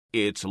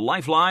It's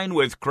Lifeline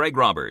with Craig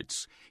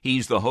Roberts.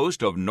 He's the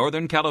host of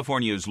Northern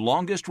California's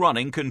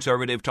longest-running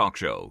conservative talk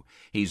show.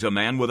 He's a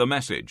man with a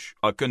message,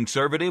 a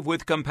conservative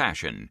with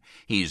compassion.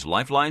 He's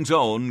Lifeline's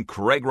own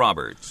Craig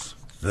Roberts.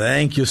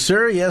 Thank you,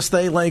 sir. Yes,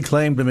 they lay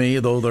claim to me,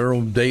 though there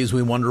are days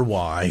we wonder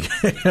why.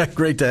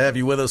 Great to have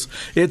you with us.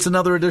 It's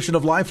another edition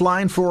of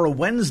Lifeline for a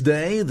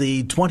Wednesday,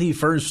 the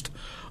 21st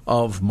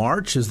of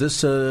March. Is this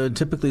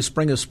typically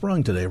spring has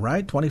sprung today,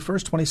 right?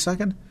 21st,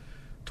 22nd?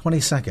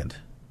 22nd.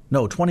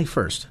 No,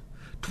 21st.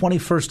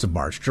 21st of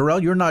March.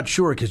 Jarrell, you're not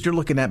sure because you're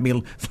looking at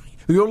me.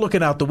 You're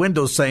looking out the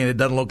window saying it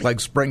doesn't look like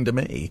spring to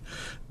me.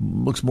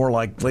 Looks more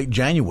like late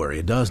January.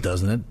 It does,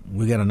 doesn't it?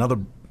 We got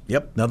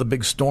another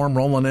big storm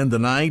rolling in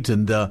tonight,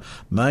 and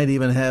might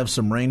even have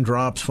some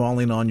raindrops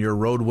falling on your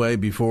roadway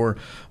before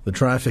the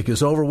traffic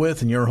is over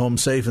with and you're home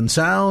safe and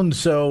sound.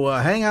 So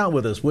hang out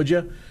with us, would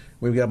you?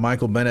 We've got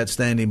Michael Bennett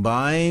standing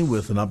by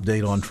with an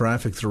update on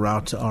traffic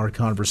throughout our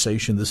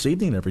conversation this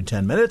evening, every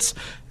 10 minutes.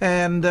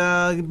 And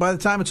by the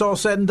time it's all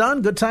said and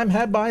done, good time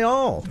had by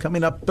all.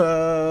 Coming up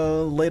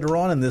later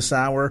on in this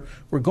hour,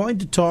 we're going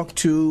to talk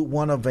to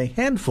one of a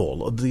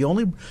handful of the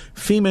only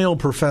female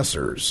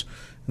professors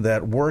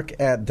that work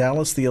at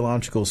Dallas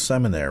Theological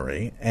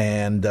Seminary.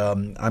 And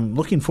I'm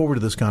looking forward to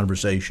this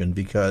conversation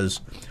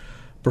because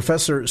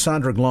Professor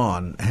Sandra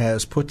Glahn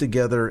has put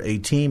together a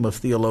team of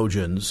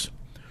theologians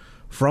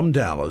from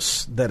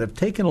Dallas that have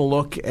taken a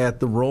look at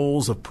the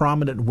roles of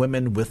prominent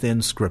women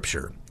within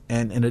Scripture.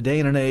 And in a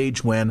day and an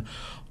age when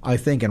I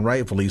think, and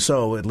rightfully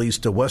so, at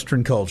least a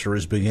Western culture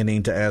is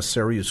beginning to ask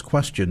serious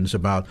questions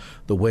about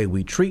the way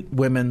we treat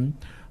women,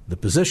 the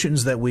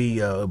positions that we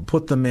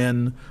put them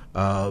in,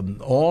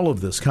 all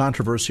of this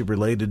controversy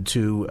related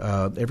to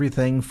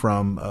everything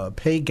from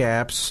pay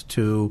gaps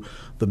to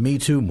the Me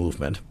Too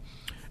movement.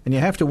 And you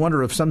have to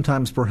wonder if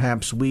sometimes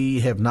perhaps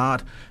we have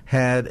not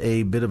had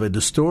a bit of a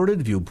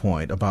distorted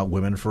viewpoint about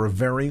women for a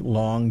very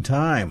long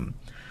time.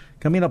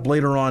 Coming up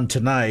later on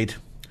tonight,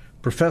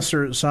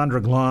 Professor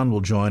Sandra Glahn will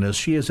join us.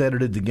 She has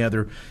edited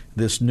together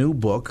this new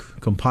book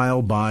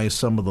compiled by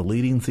some of the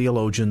leading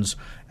theologians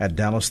at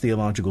Dallas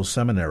Theological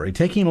Seminary,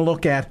 taking a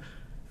look at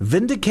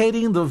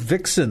Vindicating the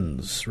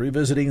Vixens,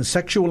 revisiting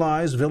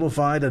sexualized,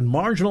 vilified, and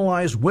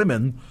marginalized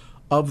women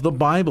of the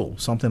Bible,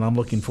 something I'm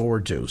looking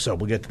forward to. So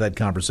we'll get to that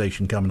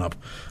conversation coming up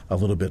a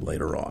little bit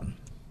later on.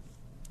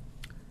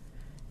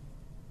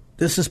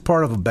 This is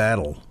part of a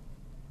battle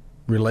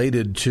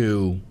related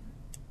to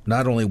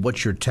not only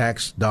what your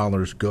tax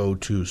dollars go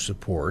to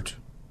support,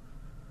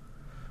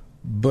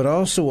 but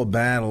also a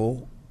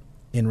battle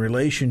in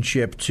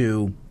relationship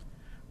to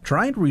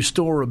trying to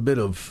restore a bit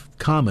of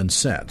common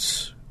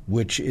sense,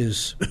 which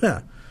is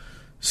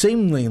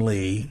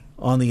seemingly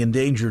on the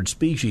endangered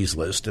species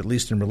list, at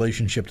least in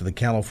relationship to the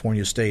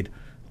California state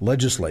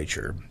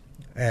legislature,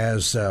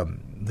 as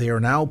they are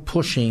now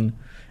pushing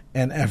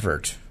an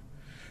effort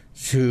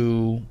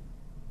to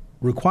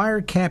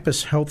require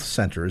campus health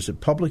centers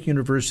at public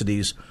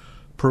universities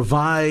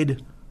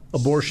provide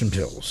abortion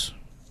pills.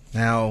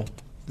 Now,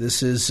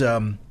 this is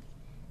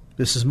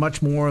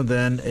much more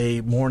than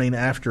a morning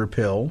after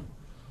pill.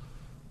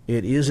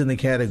 It is in the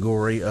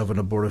category of an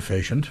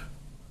abortifacient.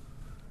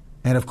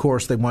 And, of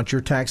course, they want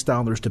your tax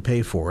dollars to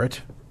pay for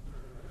it.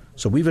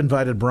 So we've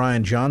invited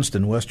Brian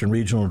Johnston, Western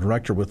Regional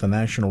Director with the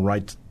National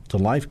Right to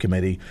Life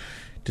Committee,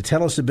 to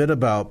tell us a bit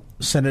about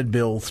Senate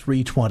Bill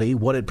 320,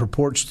 what it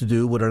purports to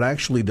do, what it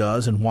actually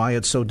does, and why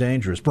it's so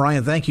dangerous.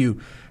 Brian, thank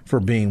you for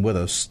being with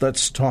us.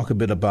 Let's talk a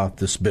bit about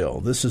this bill.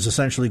 This is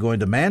essentially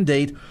going to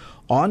mandate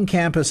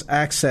on-campus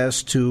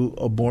access to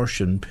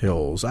abortion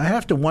pills. I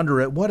have to wonder,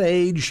 at what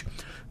age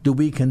do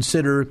we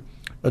consider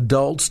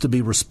adults to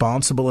be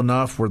responsible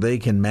enough where they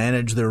can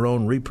manage their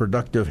own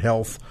reproductive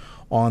health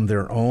on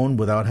their own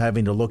without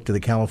having to look to the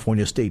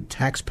California state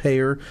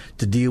taxpayer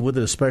to deal with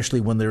it, especially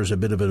when there's a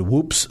bit of a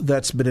whoops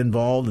that's been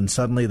involved and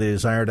suddenly they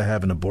desire to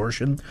have an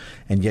abortion.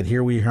 And yet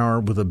here we are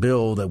with a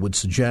bill that would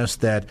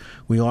suggest that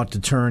we ought to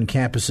turn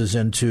campuses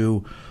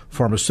into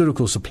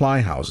pharmaceutical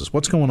supply houses.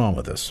 What's going on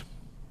with this?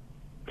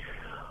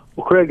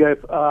 Well, Craig,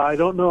 I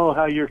don't know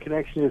how your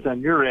connection is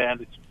on your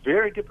end. It's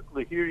very difficult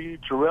to hear you.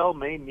 Jarrell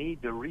may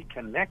need to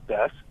reconnect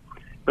us.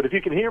 But if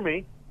you can hear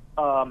me,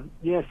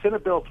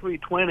 Senate Bill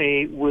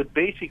 320 would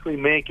basically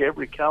make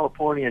every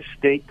California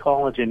state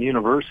college and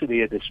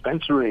university a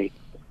dispensary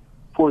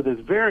for this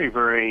very,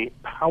 very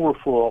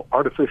powerful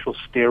artificial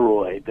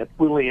steroid that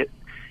really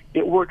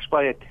it works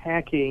by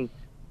attacking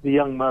the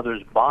young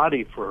mother's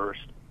body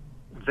first.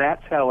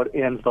 That's how it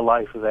ends the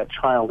life of that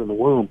child in the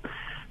womb.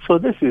 So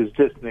this is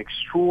just an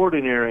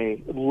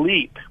extraordinary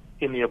leap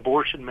in the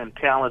abortion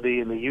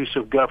mentality and the use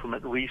of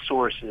government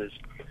resources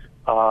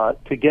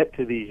to get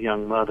to these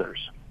young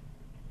mothers.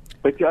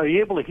 But are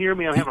you able to hear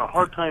me? I'm having a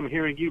hard time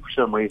hearing you for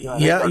some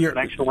reason. Yeah, your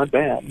connection went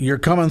bad. You're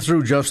coming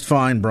through just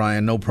fine,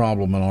 Brian. No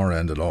problem on our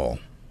end at all.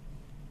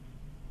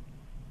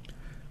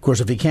 Of course,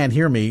 if he can't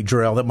hear me,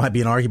 Jarrell, that might be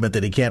an argument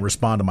that he can't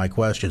respond to my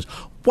questions.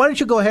 Why don't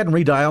you go ahead and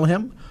redial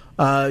him?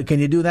 Can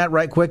you do that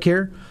right quick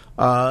here?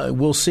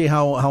 We'll see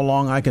how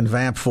long I can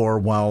vamp for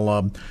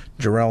while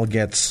Jarrell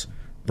gets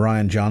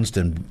Brian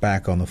Johnston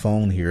back on the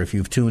phone here. If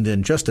you've tuned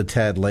in just a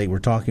tad late, we're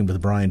talking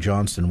with Brian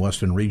Johnston,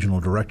 Western Regional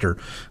Director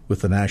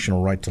with the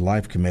National Right to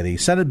Life Committee.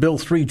 Senate Bill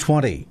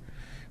 320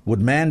 would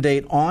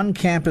mandate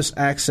on-campus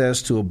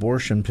access to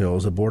abortion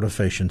pills,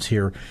 abortifacients,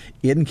 here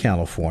in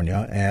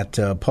California at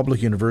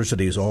public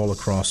universities all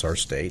across our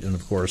state. And,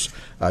 of course,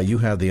 you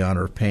have the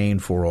honor of paying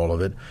for all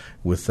of it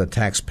with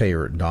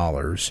taxpayer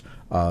dollars.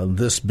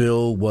 This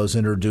bill was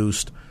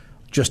introduced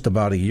just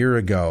about a year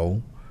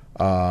ago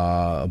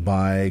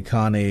by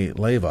Connie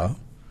Leyva,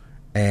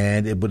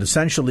 and it would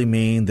essentially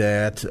mean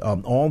that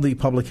all the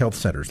public health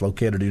centers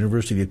located at the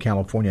University of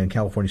California and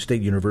California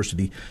State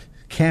University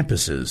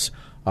campuses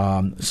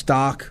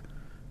stock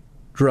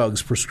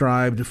drugs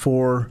prescribed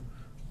for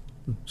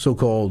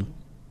so-called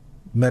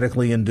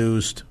medically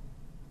induced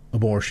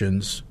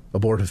abortions,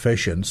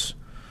 abortifacients,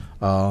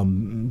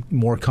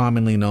 more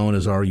commonly known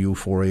as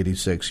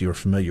RU-486. You're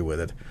familiar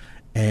with it.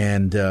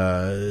 And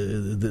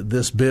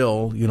this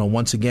bill,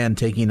 once again,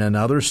 taking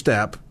another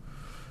step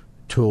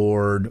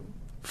toward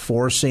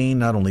forcing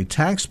not only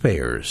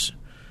taxpayers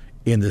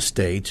in the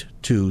state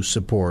to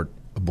support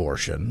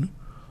abortion,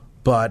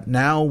 but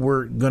now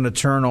we're going to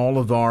turn all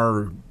of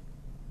our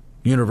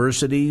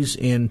universities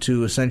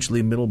into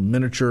essentially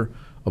miniature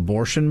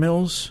abortion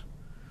mills.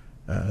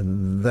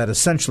 That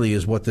essentially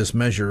is what this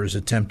measure is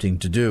attempting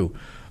to do.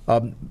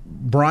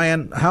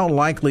 Brian, how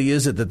likely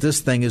is it that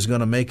this thing is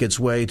going to make its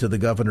way to the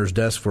governor's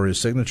desk for his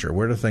signature?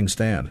 Where do things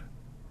stand?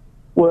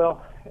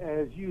 Well,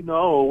 as you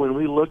know, when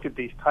we look at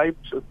these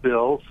types of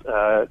bills,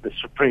 the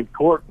Supreme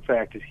Court, in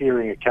fact, is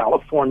hearing a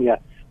California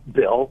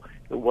bill.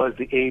 It was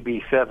the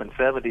AB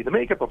 770. The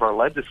makeup of our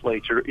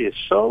legislature is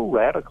so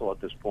radical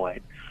at this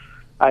point.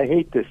 I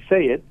hate to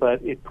say it,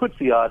 but it puts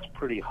the odds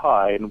pretty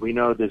high, and we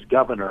know this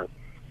governor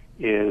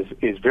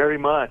is very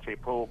much a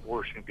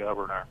pro-abortion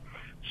governor.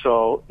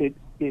 So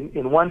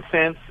in one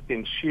sense,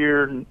 in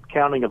sheer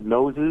counting of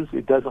noses,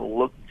 it doesn't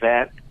look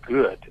that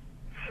good,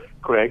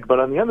 Craig. But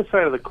on the other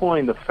side of the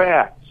coin, the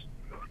facts,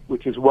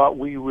 which is what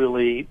we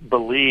really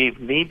believe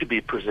need to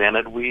be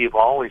presented, we've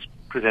always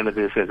presented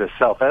this as a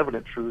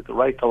self-evident truth. The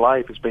right to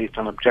life is based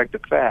on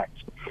objective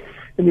facts.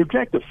 And the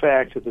objective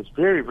facts of this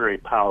very, very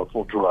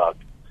powerful drug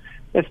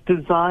that's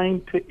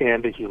designed to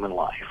end a human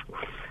life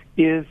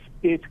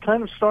it's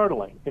kind of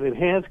startling, and it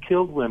has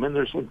killed women.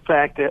 There's, in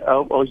fact,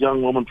 a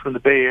young woman from the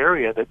Bay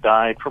Area that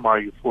died from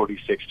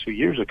RU-486 2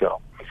 years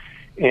ago.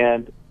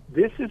 And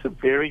this is a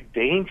very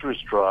dangerous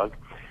drug.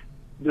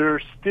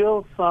 There's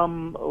still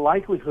some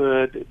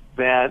likelihood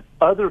that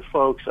other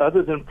folks,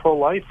 other than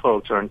pro-life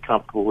folks, are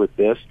uncomfortable with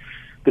this.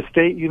 The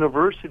state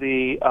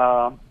university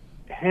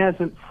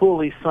hasn't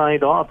fully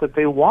signed off that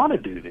they want to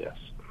do this.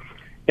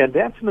 And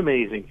that's an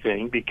amazing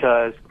thing,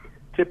 because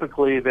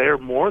typically they're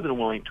more than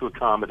willing to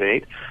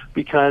accommodate,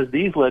 because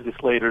these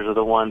legislators are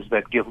the ones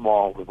that give them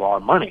all of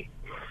our money.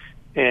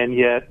 And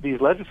yet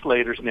these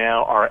legislators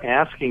now are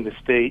asking the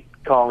state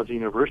college and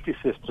university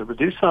system to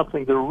do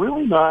something they're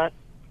really not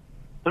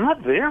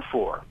there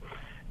for.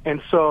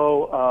 And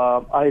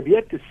so I've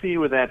yet to see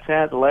where that's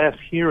at. The last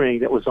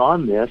hearing that was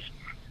on this,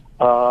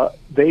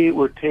 they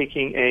were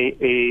taking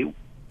a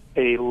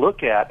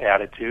look at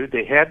attitude.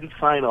 They hadn't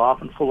signed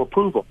off in full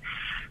approval.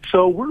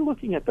 So we're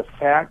looking at the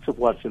facts of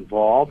what's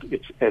involved.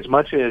 It's as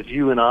much as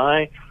you and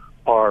I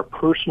are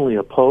personally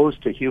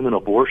opposed to human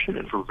abortion,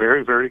 and for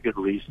very, very good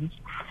reasons.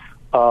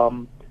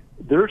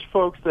 There's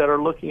folks that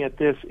are looking at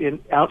this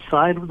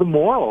outside of the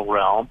moral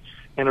realm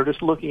and are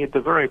just looking at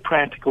the very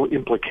practical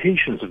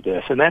implications of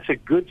this, and that's a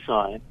good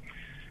sign.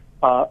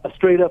 A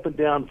straight up and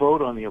down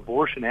vote on the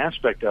abortion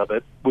aspect of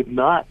it would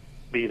not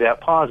be that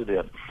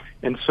positive.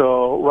 And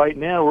so right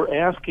now we're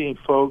asking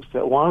folks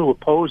that want to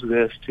oppose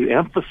this to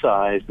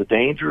emphasize the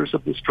dangers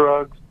of this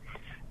drug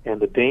and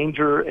the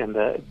danger and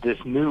this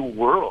new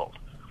world,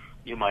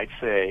 you might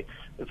say,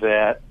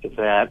 that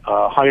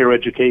higher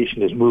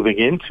education is moving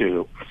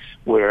into,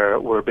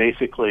 where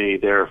basically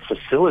they're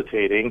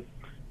facilitating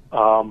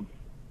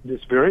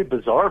this very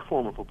bizarre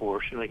form of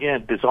abortion.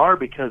 Again, bizarre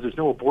because there's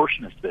no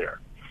abortionist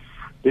there.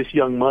 This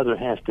young mother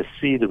has to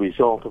see the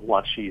result of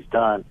what she's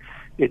done.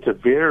 It's a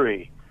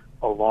very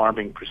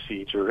alarming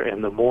procedure,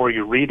 and the more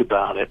you read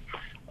about it,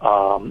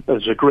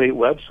 there's a great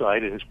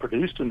website, and it's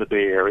produced in the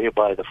Bay Area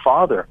by the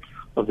father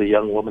of the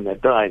young woman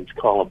that died. It's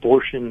called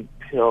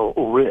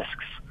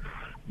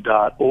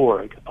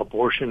abortionpillrisks.org,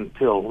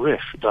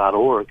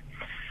 abortionpillrisks.org.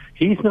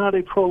 He's not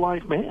a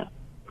pro-life man,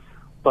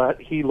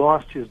 but he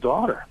lost his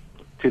daughter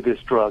to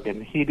this drug,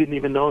 and he didn't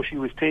even know she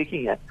was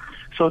taking it.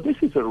 So this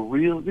is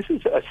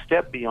a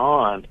step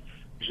beyond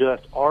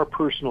just our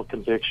personal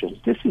convictions.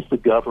 This is the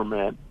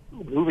government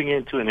moving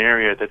into an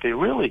area that they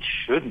really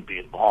shouldn't be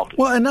involved in.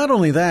 Well, and not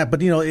only that,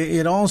 but,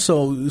 it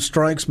also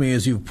strikes me,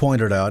 as you've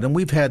pointed out, and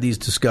we've had these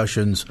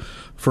discussions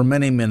for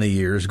many, many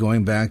years,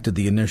 going back to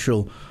the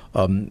initial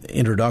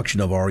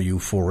introduction of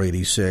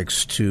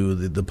RU-486 to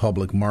the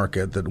public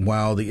market, that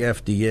while the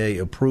FDA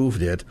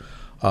approved it,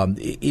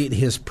 It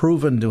has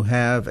proven to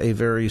have a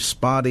very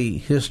spotty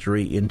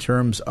history in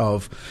terms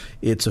of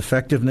its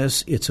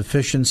effectiveness, its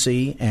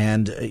efficiency,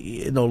 and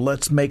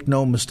let's make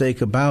no mistake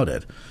about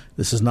it.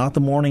 This is not the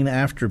morning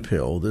after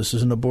pill. This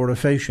is an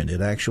abortifacient.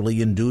 It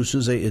actually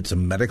induces it's a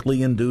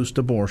medically induced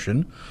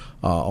abortion,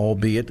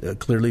 albeit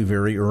clearly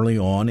very early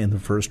on in the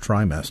first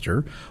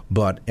trimester.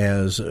 But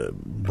as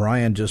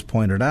Brian just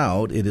pointed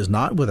out, it is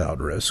not without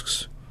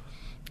risks.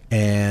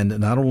 And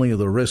not only are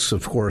the risks,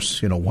 of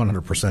course,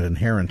 100%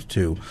 inherent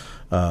to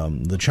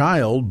the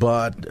child,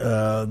 but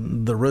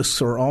the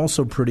risks are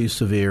also pretty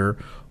severe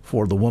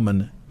for the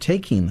woman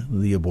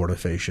taking the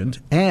abortifacient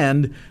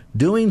and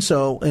doing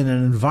so in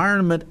an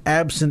environment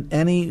absent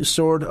any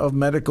sort of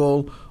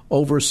medical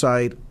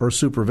oversight or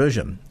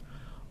supervision.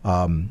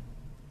 On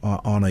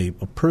a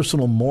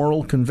personal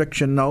moral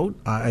conviction note,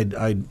 I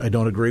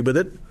don't agree with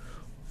it.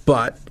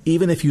 But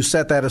even if you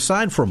set that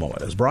aside for a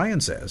moment, as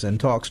Brian says, and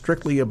talk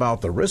strictly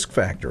about the risk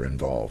factor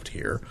involved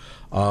here,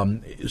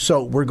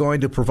 so we're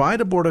going to provide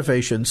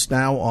abortifacients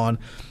now on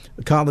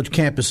college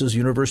campuses,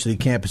 university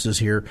campuses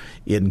here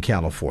in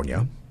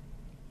California.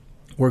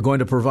 We're going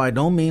to provide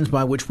no means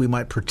by which we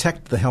might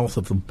protect the health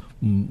of the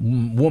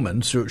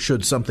woman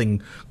should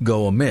something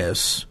go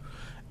amiss.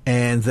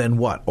 And then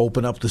what?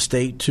 Open up the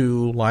state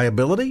to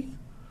liability?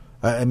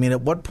 I mean,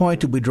 at what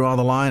point do we draw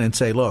the line and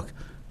say, look,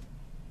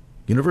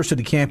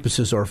 university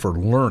campuses are for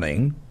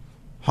learning,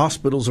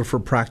 hospitals are for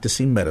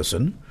practicing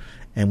medicine,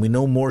 and we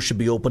no more should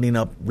be opening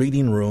up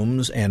reading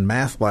rooms and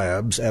math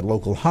labs at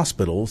local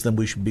hospitals than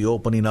we should be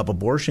opening up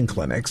abortion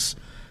clinics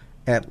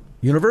at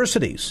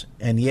universities.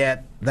 And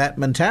yet that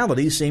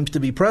mentality seems to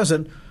be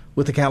present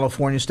with the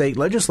California state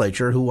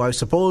legislature, who I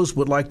suppose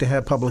would like to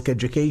have public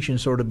education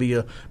sort of be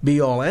a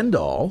be-all,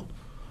 end-all.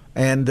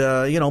 And,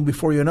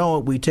 before you know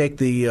it, we take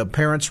the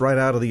parents right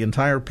out of the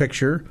entire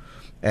picture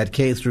at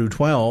K through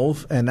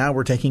 12, and now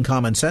we're taking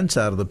common sense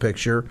out of the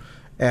picture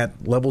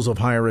at levels of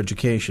higher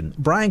education.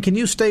 Brian, can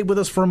you stay with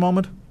us for a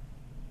moment?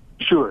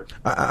 Sure.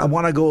 I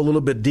want to go a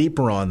little bit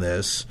deeper on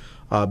this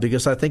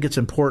because I think it's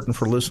important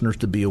for listeners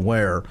to be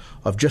aware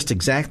of just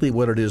exactly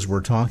what it is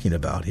we're talking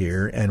about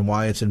here and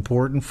why it's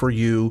important for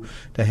you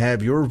to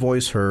have your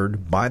voice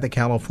heard by the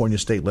California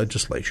State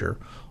Legislature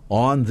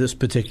on this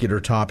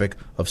particular topic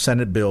of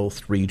Senate Bill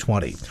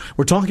 320.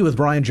 We're talking with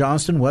Brian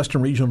Johnston,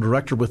 Western Regional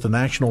Director with the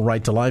National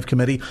Right to Life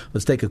Committee.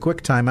 Let's take a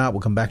quick time out.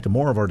 We'll come back to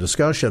more of our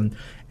discussion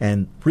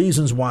and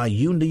reasons why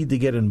you need to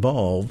get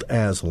involved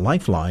as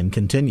Lifeline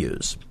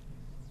continues.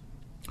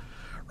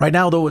 Right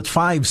now, though, it's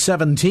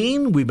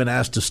 5:17. We've been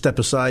asked to step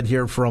aside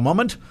here for a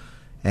moment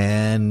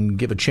and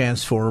give a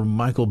chance for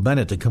Michael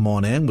Bennett to come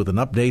on in with an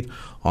update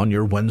on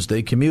your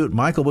Wednesday commute.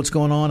 Michael, what's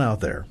going on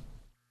out there?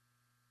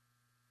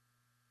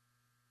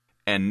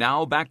 And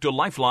now back to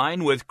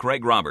Lifeline with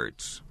Craig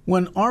Roberts.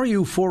 When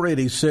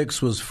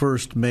RU-486 was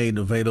first made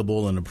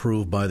available and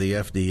approved by the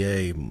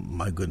FDA,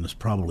 my goodness,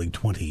 probably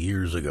 20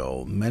 years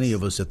ago, many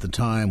of us at the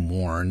time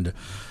warned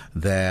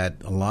that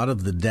a lot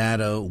of the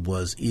data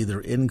was either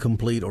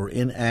incomplete or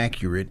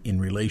inaccurate in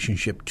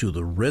relationship to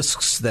the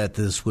risks that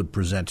this would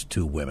present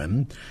to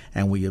women.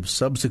 And we have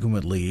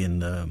subsequently, in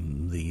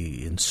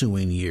the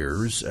ensuing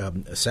years,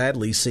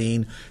 sadly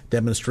seen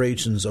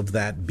demonstrations of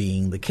that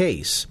being the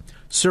case.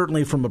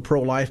 Certainly from a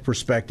pro-life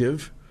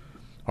perspective,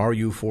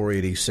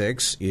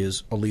 RU-486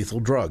 is a lethal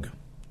drug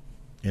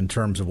in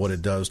terms of what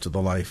it does to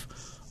the life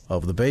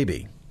of the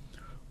baby.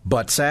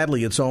 But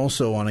sadly, it's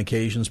also on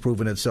occasions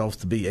proven itself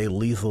to be a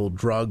lethal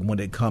drug when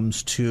it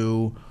comes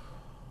to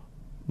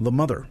the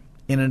mother.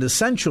 And it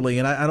essentially,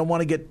 and I don't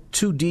want to get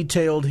too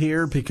detailed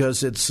here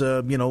because it's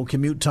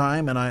commute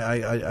time, and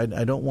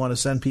I don't want to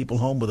send people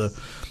home with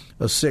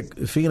a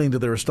sick feeling to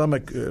their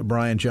stomach,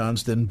 Brian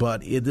Johnston,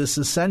 but this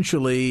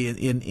essentially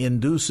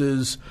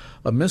induces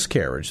a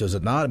miscarriage, does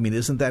it not? I mean,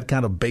 isn't that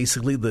kind of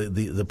basically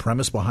the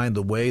premise behind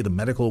the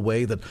medical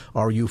way that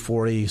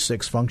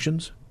RU-486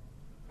 functions?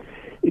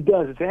 It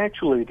does. It's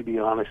actually, to be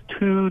honest,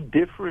 two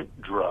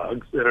different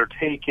drugs that are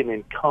taken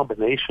in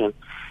combination.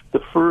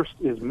 The first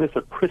is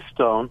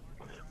mifepristone,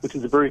 which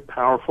is a very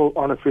powerful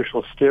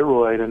artificial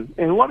steroid.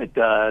 And what it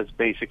does,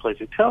 basically,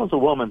 is it tells a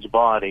woman's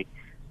body,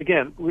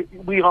 again,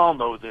 we all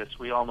know this,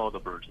 we all know the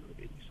birds and the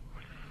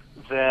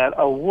bees, that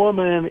a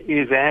woman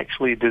is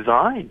actually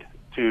designed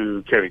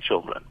to carry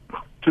children,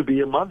 to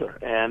be a mother.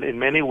 And in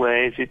many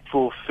ways, it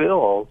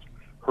fulfills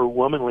her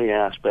womanly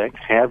aspect,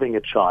 having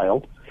a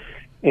child.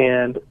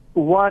 And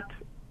what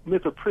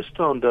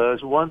mifepristone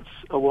does, once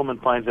a woman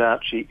finds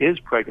out she is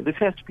pregnant, this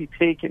has to be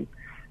taken,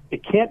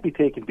 it can't be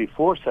taken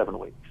before 7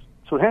 weeks.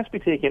 So it has to be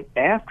taken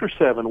after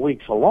 7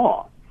 weeks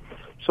along.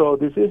 So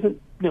this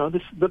isn't,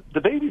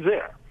 the baby's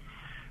there.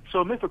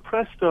 So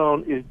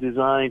mifepristone is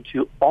designed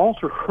to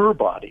alter her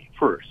body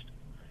first.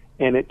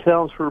 And it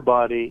tells her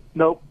body,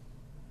 nope,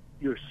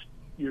 you're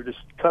just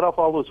cut off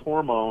all those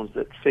hormones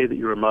that say that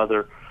you're a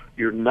mother.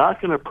 You're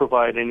not going to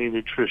provide any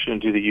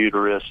nutrition to the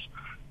uterus.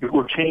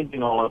 We're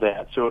changing all of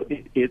that. So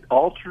it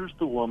alters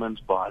the woman's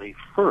body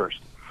first.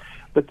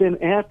 But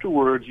then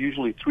afterwards,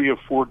 usually 3 or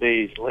 4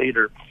 days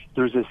later,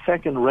 there's a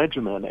second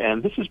regimen,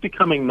 and this is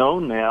becoming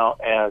known now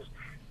as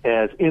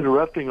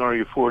interrupting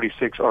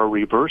RU46 or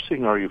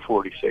reversing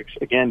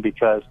RU46, again,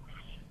 because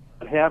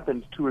what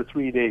happens 2 or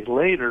 3 days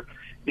later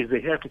is they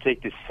have to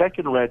take the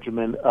second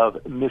regimen of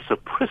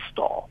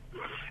misoprostol.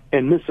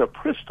 And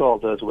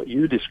misoprostol does what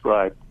you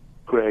described,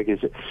 Greg,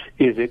 is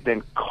it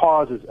then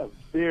causes a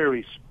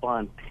very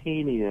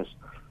spontaneous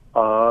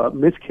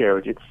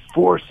miscarriage. It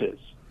forces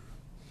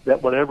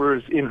that whatever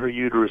is in her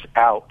uterus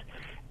out,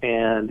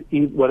 and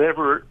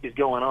whatever is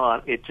going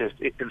on,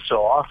 and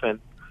so often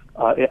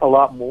a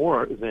lot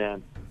more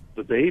than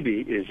the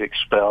baby is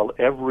expelled.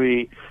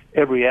 Every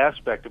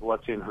aspect of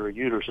what's in her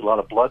uterus, a lot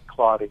of blood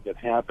clotting that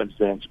happens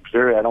then.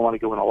 I don't want to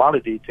go in a lot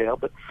of detail,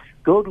 but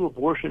go to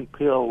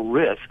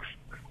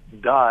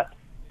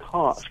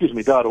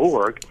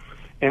abortionpillrisks.org,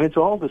 and it's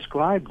all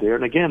described there.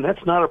 And again,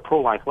 that's not a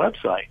pro-life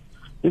website.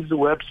 This is a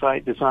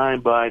website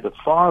designed by the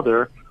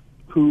father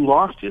who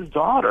lost his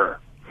daughter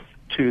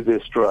to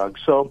this drug.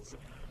 So,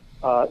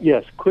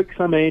 yes, quick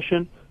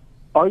summation.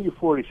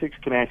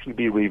 RU46 can actually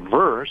be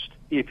reversed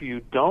if you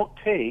don't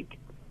take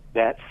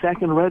that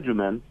second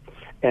regimen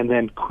and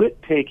then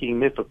quit taking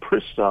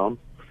mifepristone.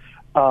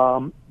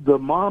 The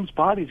mom's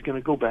body is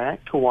going to go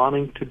back to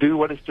wanting to do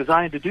what it's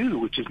designed to do,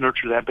 which is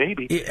nurture that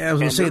baby. Yeah, I was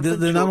going to say that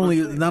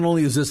not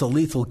only is this a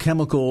lethal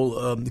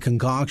chemical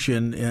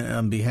concoction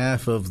on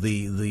behalf of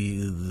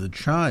the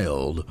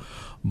child,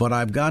 but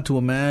I've got to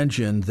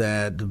imagine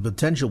that the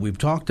potential, we've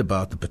talked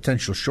about the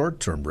potential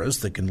short-term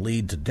risk that can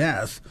lead to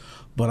death,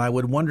 but I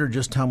would wonder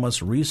just how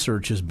much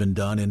research has been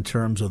done in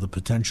terms of the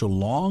potential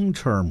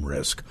long-term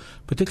risk,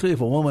 particularly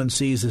if a woman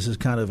sees this as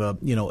kind of a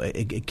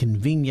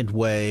convenient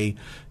way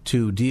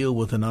to deal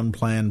with an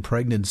unplanned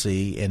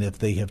pregnancy, and if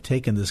they have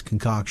taken this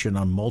concoction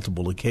on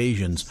multiple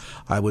occasions,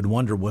 I would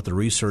wonder what the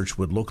research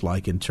would look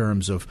like in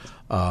terms of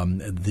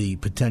the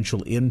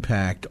potential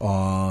impact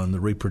on the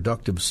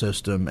reproductive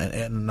system,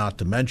 and not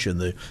to mention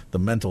the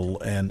mental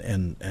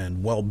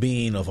and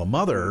well-being of a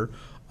mother.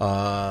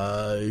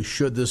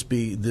 Should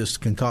this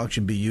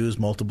concoction be used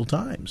multiple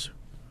times?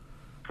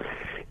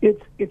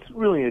 It's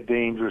really a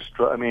dangerous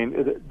drug. I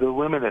mean, the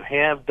women that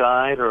have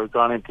died or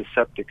gone into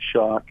septic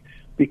shock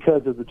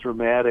because of the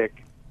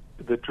dramatic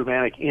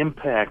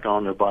impact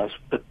on their bodies,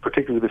 but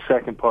particularly the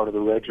second part of the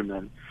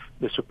regimen,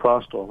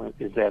 misoprostol,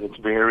 is that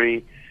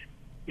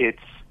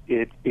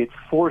it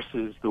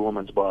forces the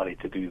woman's body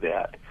to do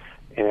that,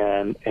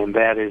 and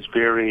that is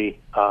very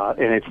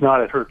and it's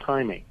not at her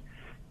timing.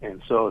 And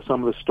so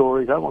some of the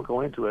stories, I won't go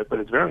into it, but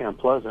it's very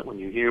unpleasant when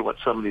you hear what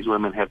some of these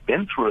women have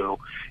been through.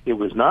 It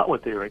was not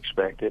what they were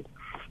expected.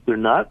 They're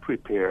not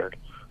prepared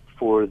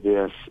for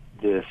this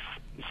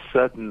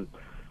sudden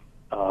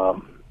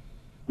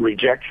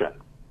rejection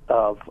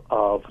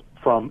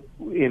from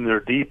in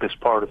their deepest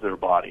part of their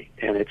body.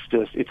 And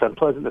it's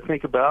unpleasant to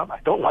think about. I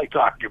don't like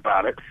talking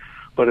about it.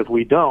 But if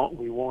we don't,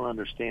 we won't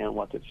understand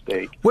what's at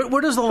stake. Where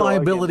does the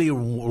liability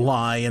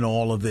lie in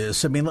all of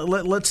this? I mean,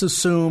 let's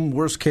assume,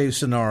 worst-case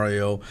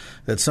scenario,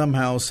 that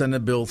somehow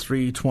Senate Bill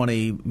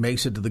 320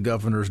 makes it to the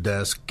governor's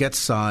desk, gets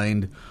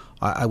signed.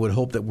 I would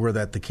hope that were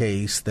that the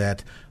case,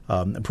 that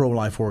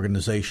pro-life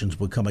organizations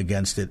would come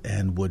against it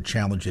and would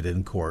challenge it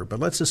in court.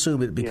 But let's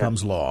assume it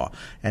becomes law.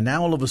 And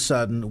now all of a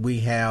sudden we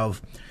have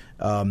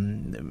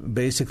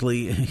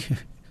basically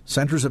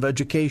centers of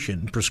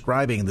education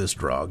prescribing this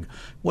drug.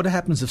 What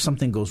happens if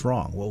something goes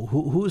wrong? Well,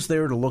 who is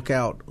there to look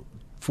out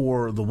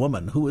for the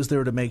woman? Who is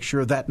there to make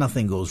sure that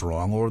nothing goes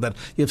wrong, or that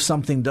if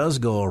something does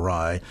go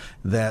awry,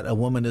 that a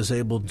woman is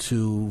able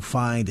to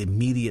find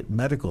immediate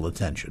medical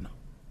attention?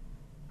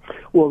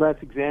 Well,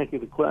 that's exactly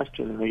the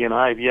question. And again,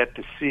 I've yet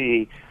to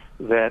see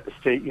that the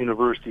state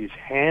universities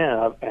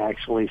have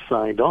actually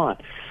signed on.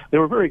 They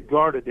were very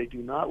guarded. They do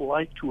not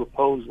like to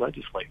oppose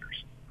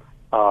legislators.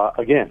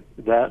 Again,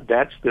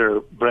 that's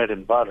their bread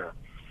and butter.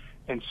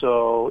 And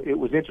so it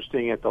was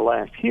interesting at the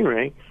last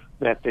hearing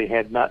that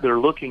they're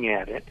looking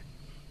at it,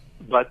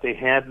 but they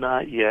had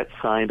not yet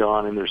signed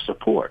on in their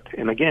support.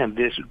 And again,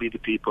 this would be the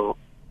people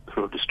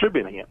who are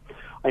distributing it.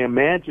 I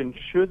imagine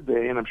should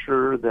they, and I'm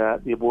sure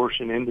that the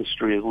abortion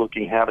industry is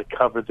looking how to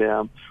cover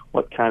them,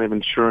 what kind of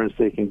insurance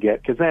they can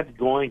get, because that's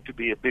going to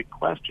be a big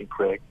question,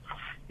 Craig,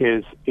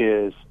 is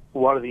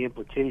what are the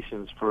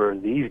implications for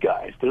these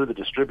guys? They're the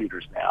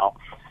distributors now.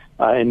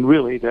 And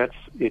really,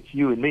 it's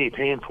you and me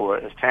paying for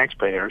it as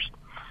taxpayers.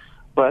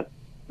 But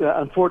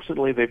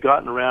unfortunately, they've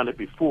gotten around it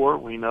before.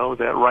 We know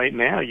that right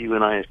now, you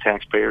and I as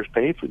taxpayers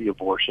pay for the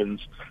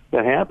abortions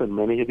that happen.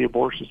 Many of the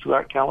abortions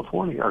throughout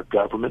California are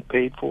government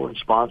paid for and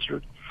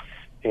sponsored.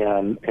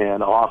 And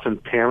often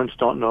parents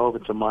don't know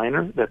if it's a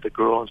minor, that the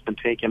girl has been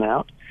taken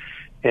out.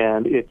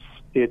 And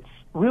it's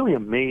really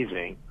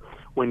amazing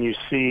when you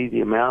see the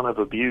amount of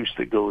abuse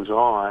that goes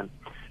on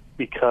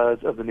because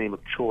of the name of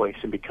choice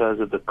and because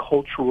of the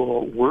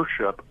cultural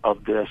worship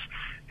of this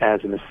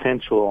as an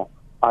essential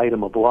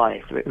item of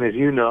life. And as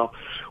you know,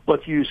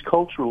 what's used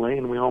culturally,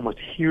 and we almost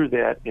hear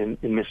that in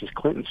Mrs.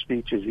 Clinton's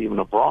speeches even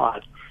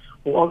abroad,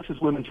 well, this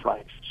is women's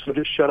rights. So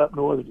just shut up,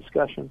 no other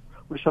discussion.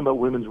 We're just talking about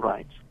women's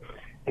rights.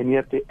 and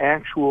yet the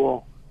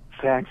actual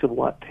facts of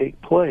what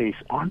take place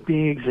aren't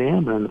being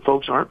examined, and the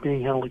folks aren't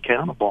being held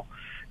accountable.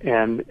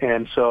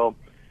 And so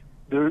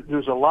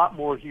there's a lot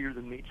more here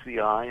than meets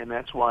the eye, and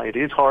that's why it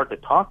is hard to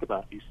talk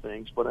about these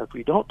things. But if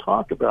we don't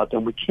talk about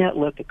them, we can't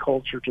let the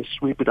culture just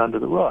sweep it under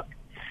the rug.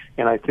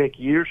 And I think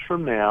years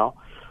from now,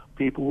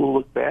 people will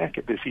look back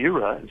at this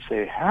era and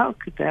say, how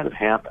could that have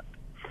happened?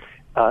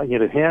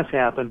 It has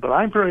happened, but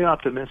I'm very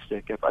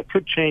optimistic. If I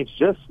could change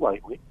just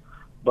slightly,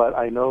 but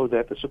I know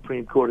that the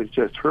Supreme Court has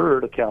just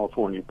heard a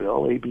California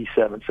bill, AB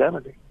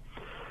 770.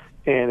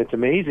 And it's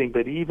amazing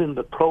that even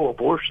the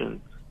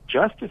pro-abortion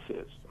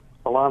justices,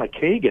 Alana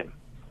Kagan,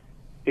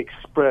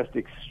 expressed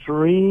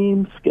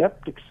extreme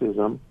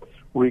skepticism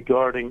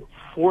regarding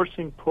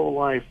forcing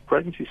pro-life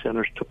pregnancy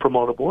centers to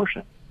promote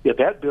abortion. Yet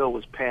that bill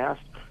was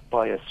passed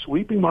by a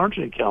sweeping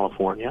margin in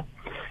California,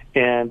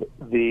 and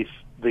the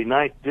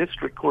Ninth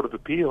District Court of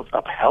Appeals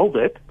upheld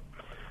it,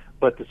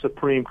 but the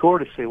Supreme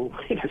Court is saying, well,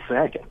 wait a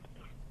second,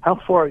 how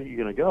far are you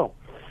going to go?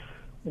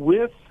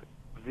 With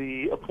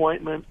the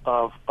appointment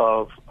of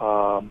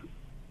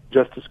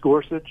Justice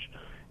Gorsuch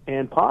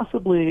and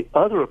possibly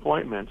other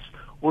appointments,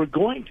 we're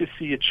going to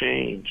see a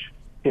change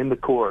in the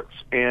courts.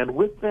 And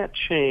with that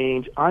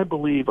change, I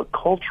believe a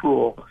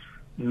cultural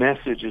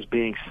message is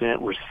being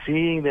sent. We're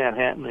seeing that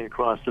happening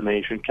across the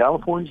nation.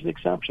 California's an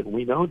exception.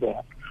 We know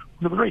that.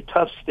 We're a very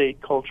tough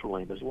state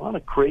culturally. There's a lot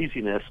of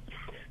craziness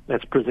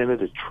that's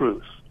presented as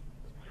truth.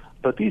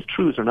 But these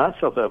truths are not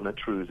self-evident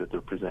truths that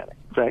they're presenting.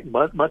 In fact,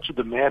 much of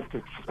the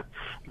madness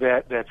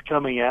that's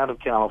coming out of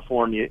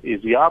California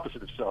is the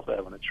opposite of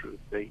self-evident truth.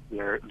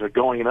 They're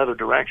going in other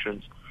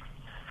directions.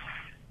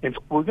 And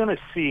so we're going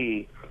to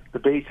see the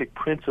basic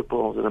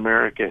principles that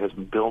America has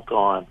been built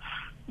on.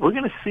 We're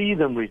going to see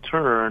them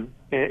return,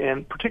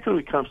 and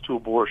particularly when it comes to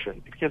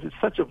abortion, because it's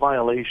such a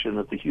violation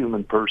of the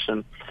human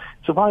person.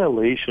 It's a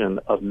violation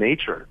of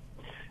nature.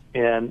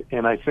 And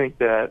I think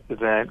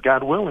that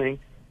God willing,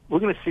 we're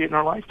going to see it in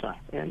our lifetime,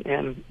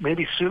 and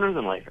maybe sooner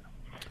than later.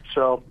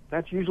 So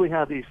that's usually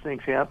how these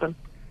things happen.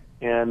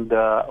 And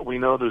we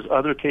know there's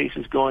other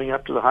cases going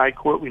up to the high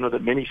court. We know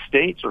that many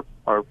states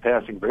are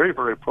passing very,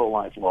 very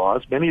pro-life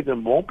laws. Many of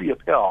them won't be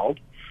upheld,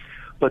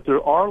 but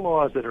there are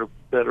laws that are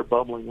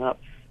bubbling up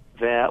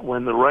that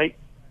when the right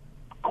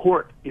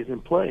court is in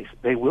place,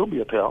 they will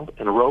be upheld,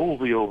 and Roe will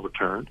be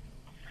overturned.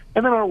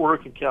 And then our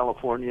work in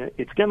California,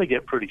 it's going to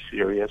get pretty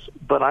serious,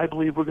 but I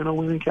believe we're going to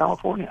win in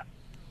California.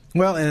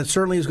 Well, and it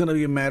certainly is going to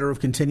be a matter of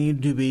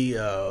continuing to be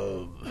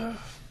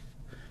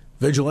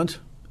vigilant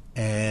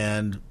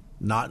and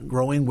not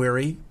growing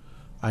weary.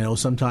 I know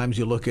sometimes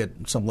you look at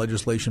some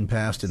legislation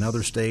passed in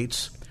other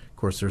states. Of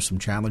course, there's some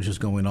challenges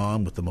going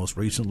on with the most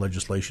recent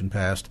legislation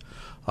passed.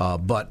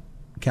 But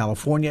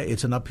California,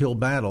 it's an uphill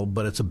battle,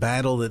 but it's a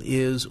battle that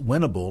is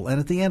winnable. And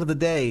at the end of the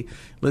day,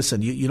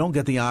 listen, you don't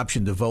get the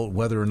option to vote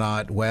whether or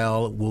not,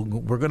 well,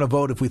 we're going to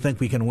vote if we think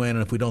we can win,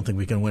 and if we don't think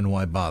we can win,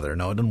 why bother?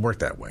 No, it doesn't work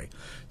that way.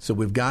 So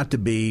we've got to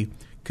be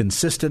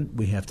consistent,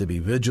 we have to be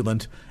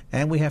vigilant,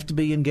 and we have to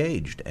be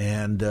engaged.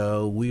 And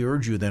we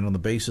urge you then, on the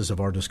basis of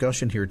our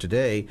discussion here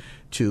today,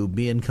 to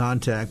be in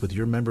contact with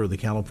your member of the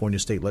California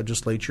State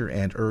Legislature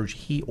and urge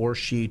he or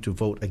she to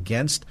vote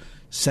against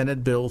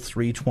Senate Bill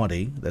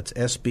 320. That's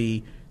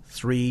SB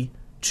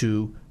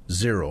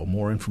 320.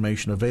 More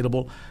information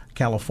available,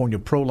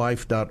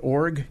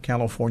 CaliforniaProLife.org,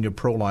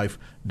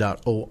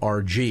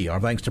 CaliforniaProLife.org. Our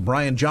thanks to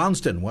Brian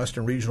Johnston,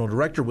 Western Regional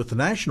Director with the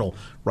National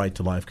Right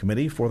to Life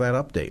Committee, for that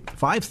update.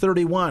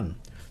 5:31.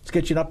 Let's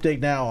get you an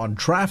update now on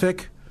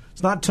traffic.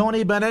 It's not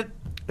Tony Bennett,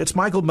 it's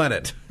Michael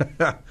Bennett.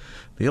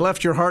 You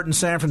left your heart in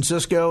San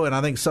Francisco, and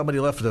I think somebody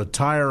left a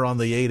tire on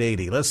the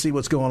 880. Let's see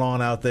what's going on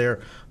out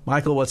there.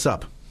 Michael, what's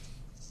up?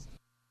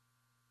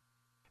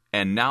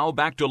 And now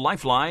back to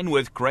Lifeline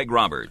with Craig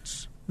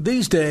Roberts.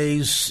 These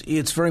days,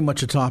 it's very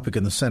much a topic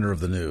in the center of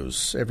the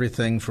news.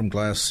 Everything from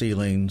glass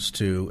ceilings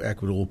to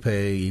equitable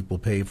pay, equal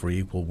pay for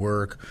equal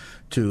work,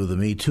 to the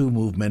Me Too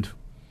movement,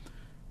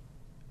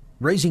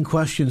 raising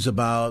questions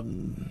about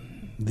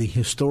the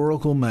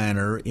historical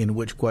manner in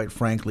which, quite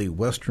frankly,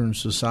 Western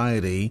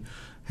society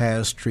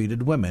has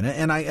treated women.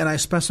 And I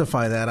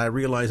specify that. I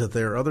realize that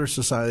there are other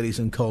societies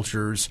and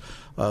cultures,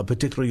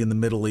 particularly in the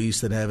Middle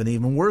East, that have an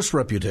even worse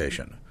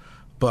reputation.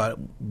 But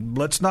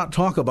let's not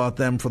talk about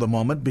them for the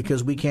moment,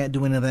 because we can't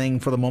do anything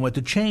for the moment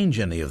to change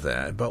any of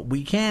that. But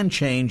we can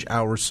change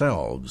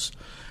ourselves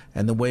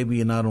and the way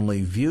we not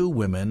only view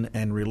women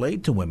and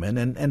relate to women.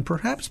 And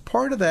perhaps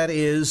part of that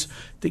is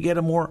to get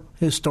a more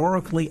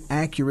historically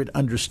accurate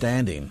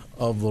understanding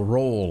of the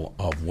role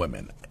of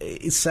women.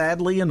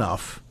 Sadly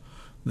enough,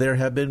 there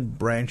have been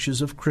branches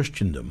of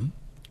Christendom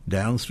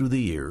down through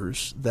the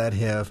years that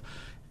have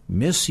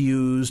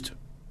misused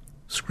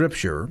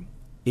Scripture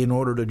in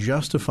order to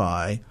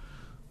justify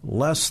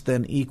less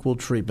than equal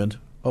treatment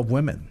of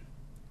women.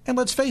 And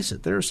let's face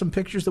it, there are some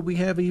pictures that we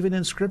have even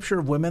in Scripture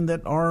of women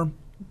that are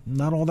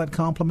not all that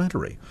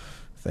complimentary.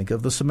 Think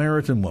of the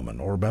Samaritan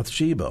woman, or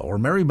Bathsheba, or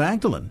Mary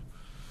Magdalene.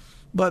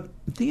 But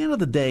at the end of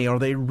the day, are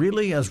they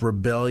really as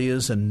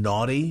rebellious and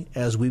naughty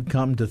as we've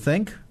come to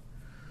think?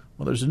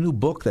 Well, there's a new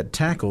book that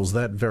tackles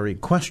that very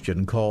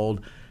question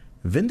called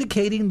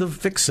Vindicating the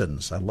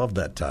Vixens. I love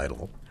that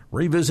title.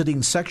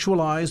 Revisiting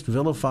Sexualized,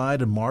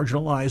 Vilified, and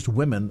Marginalized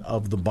Women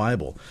of the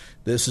Bible.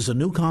 This is a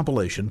new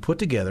compilation put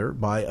together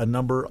by a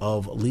number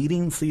of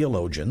leading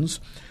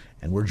theologians,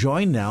 and we're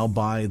joined now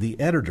by the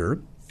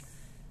editor.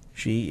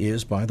 She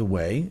is, by the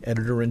way,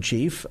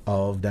 editor-in-chief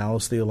of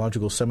Dallas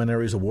Theological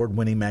Seminary's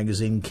award-winning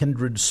magazine,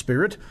 Kindred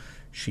Spirit.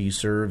 She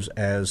serves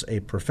as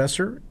a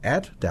professor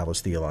at Dallas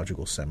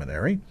Theological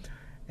Seminary,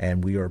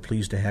 and we are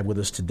pleased to have with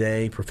us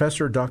today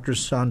Professor Dr.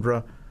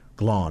 Sandra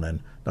Glahn.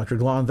 And Dr.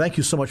 Glahn, thank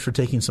you so much for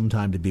taking some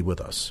time to be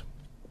with us.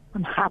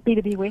 I'm happy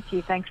to be with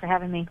you. Thanks for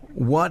having me.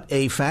 What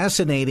a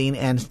fascinating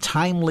and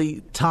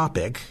timely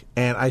topic.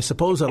 And I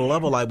suppose at a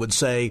level I would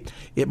say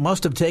it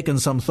must have taken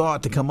some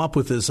thought to come up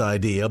with this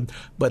idea.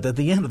 But at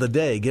the end of the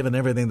day, given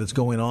everything that's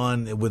going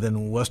on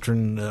within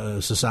Western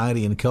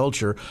society and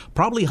culture,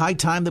 probably high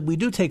time that we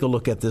do take a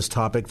look at this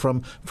topic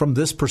from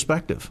this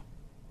perspective.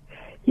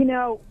 You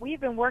know,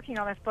 we've been working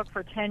on this book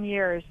for 10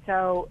 years,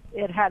 so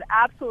it had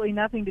absolutely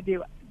nothing to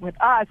do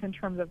with us in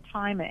terms of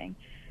timing.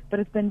 But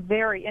it's been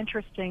very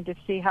interesting to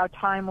see how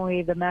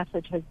timely the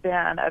message has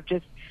been of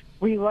just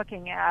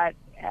re-looking at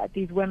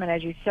these women,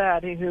 as you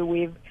said, who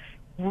we've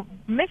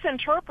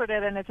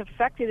misinterpreted, and it's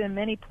affected in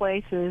many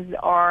places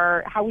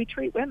how we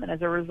treat women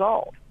as a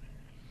result.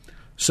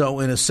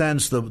 So in a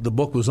sense, the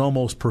book was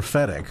almost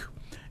prophetic.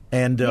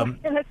 And in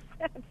a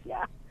sense,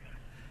 yeah.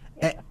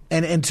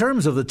 And in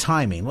terms of the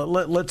timing,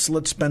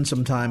 let's spend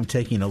some time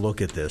taking a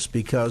look at this,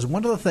 because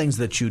one of the things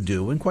that you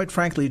do, and quite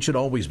frankly it should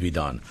always be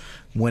done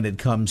when it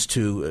comes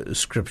to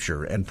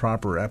Scripture and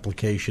proper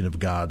application of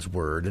God's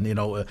Word,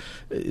 and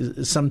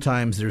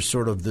sometimes there's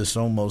sort of this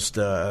almost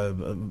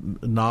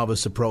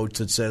novice approach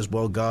that says,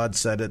 well, God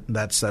said it,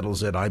 that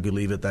settles it, I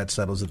believe it, that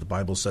settles it, the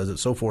Bible says it,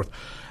 so forth.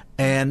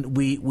 And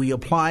we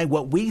apply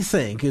what we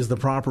think is the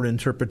proper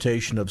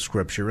interpretation of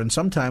Scripture, and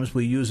sometimes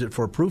we use it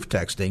for proof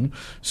texting.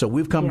 So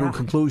we've come to a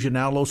conclusion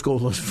now,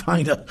 let's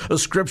find a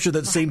Scripture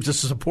that seems to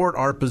support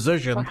our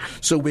position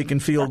so we can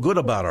feel good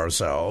about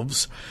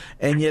ourselves.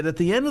 And yet at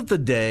the end of the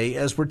day,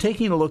 as we're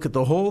taking a look at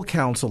the whole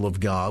counsel of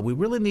God, we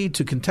really need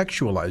to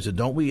contextualize it,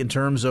 don't we, in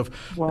terms of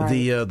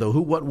the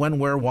who, what, when,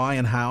 where, why,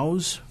 and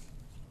hows?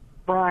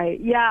 Right,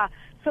 yeah.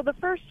 So the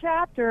first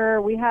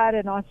chapter, we had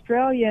an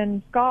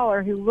Australian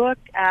scholar who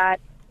looked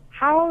at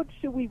how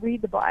should we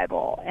read the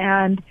Bible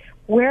and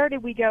where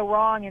did we go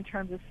wrong in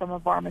terms of some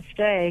of our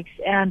mistakes.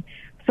 And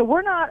so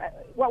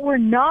what we're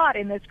not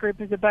in this group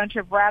is a bunch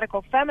of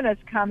radical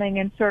feminists coming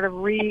and sort of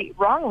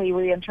wrongly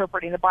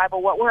reinterpreting the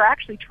Bible. What we're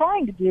actually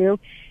trying to do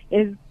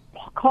is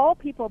call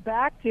people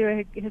back to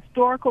a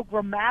historical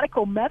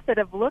grammatical method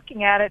of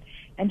looking at it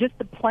and just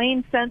the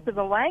plain sense of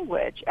the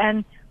language.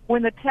 And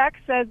when the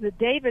text says that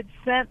David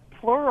sent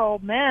plural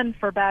men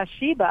for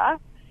Bathsheba,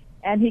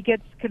 and he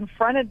gets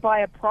confronted by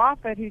a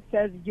prophet who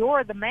says,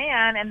 you're the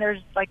man, and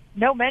there's like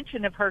no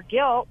mention of her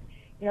guilt,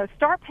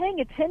 start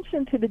paying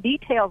attention to the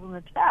details in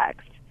the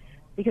text,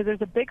 because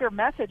there's a bigger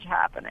message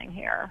happening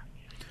here.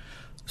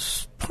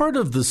 Part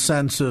of the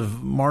sense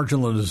of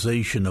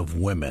marginalization of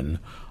women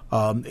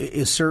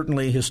is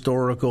certainly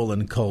historical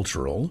and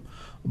cultural.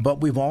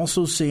 But we've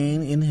also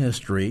seen in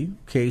history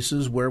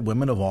cases where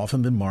women have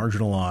often been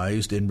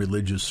marginalized in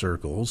religious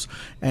circles.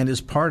 And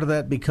is part of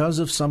that because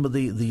of some of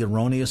the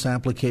erroneous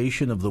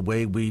application of the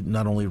way we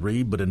not only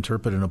read but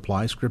interpret and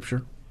apply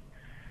Scripture?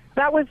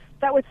 That was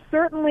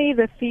certainly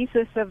the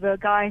thesis of the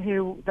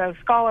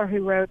scholar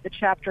who wrote the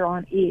chapter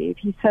on Eve.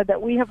 He said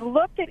that we have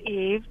looked at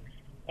Eve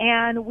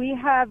and we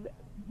have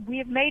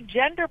made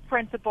gender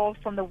principles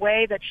from the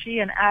way that she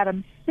and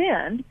Adam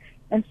sinned,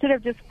 instead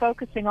of just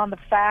focusing on the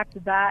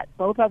fact that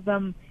both of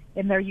them,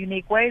 in their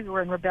unique ways,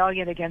 were in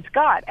rebellion against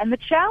God. And the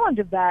challenge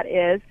of that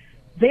is,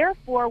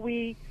 therefore,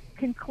 we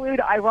conclude,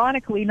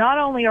 ironically, not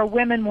only are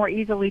women more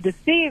easily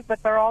deceived,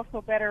 but they're also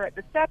better at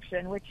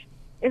deception, which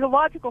is a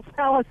logical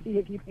fallacy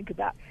if you think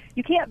about it.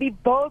 You can't be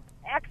both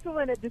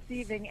excellent at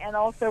deceiving and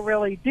also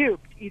really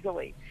duped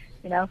easily,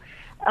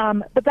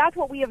 But that's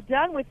what we have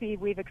done with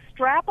Eve. We've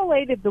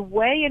extrapolated the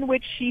way in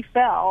which she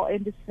fell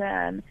into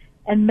sin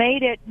and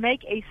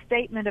make a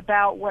statement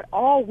about what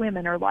all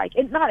women are like.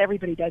 And not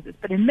everybody does this,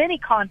 but in many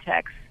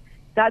contexts,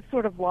 that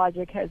sort of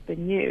logic has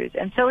been used.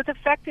 And so it's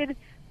affected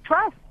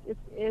trust.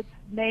 It's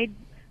made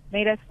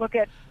us look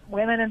at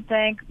women and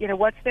think,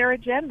 what's their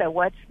agenda?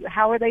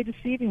 How are they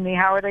deceiving me?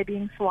 How are they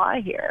being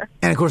sly here?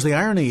 And, of course, the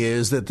irony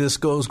is that this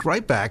goes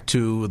right back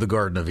to the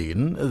Garden of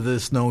Eden,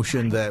 this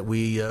notion that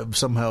we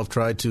somehow have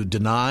tried to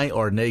deny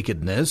our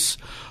nakedness.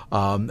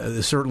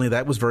 Certainly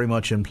that was very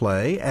much in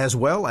play, as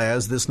well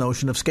as this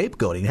notion of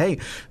scapegoating. Hey,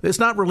 it's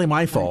not really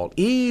my fault.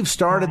 Eve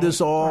started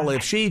this all.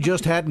 If she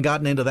just hadn't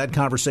gotten into that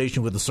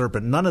conversation with the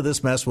serpent, none of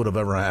this mess would have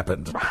ever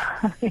happened.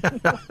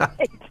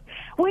 Right.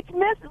 Which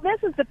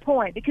misses the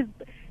point, because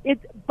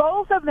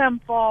both of them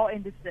fall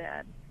into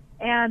sin.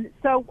 And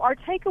so our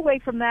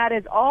takeaway from that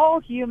is all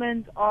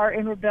humans are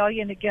in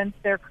rebellion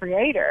against their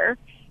Creator,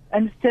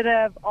 instead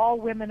of all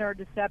women are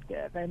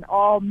deceptive and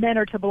all men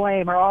are to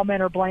blame or all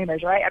men are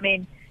blamers, right? I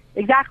mean,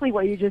 exactly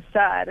what you just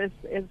said.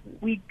 Is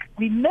we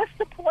miss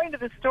the point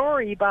of the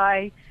story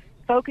by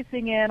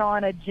focusing in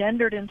on a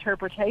gendered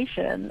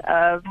interpretation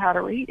of how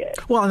to read it.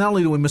 Well, not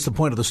only do we miss the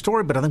point of the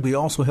story, but I think we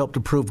also help to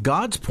prove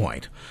God's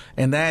point,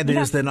 and that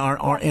is that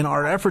in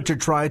our effort to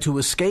try to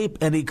escape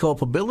any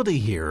culpability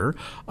here,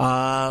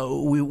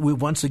 we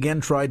once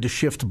again tried to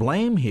shift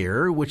blame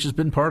here, which has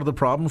been part of the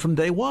problem from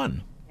day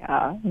one.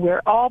 Yeah,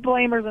 we're all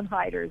blamers and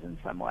hiders in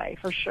some way,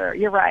 for sure.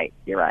 You're right.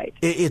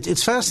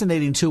 It's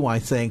fascinating, too, I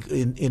think,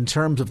 in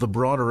terms of the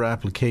broader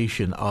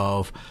application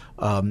of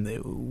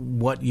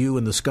what you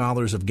and the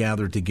scholars have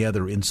gathered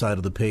together inside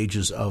of the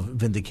pages of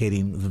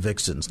Vindicating the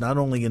Vixens, not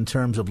only in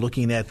terms of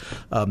looking at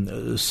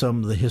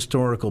some of the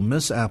historical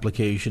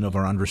misapplication of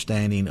our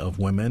understanding of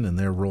women and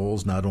their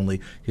roles, not only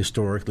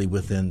historically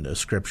within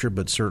Scripture,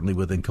 but certainly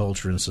within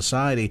culture and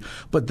society,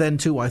 but then,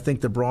 too, I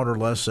think the broader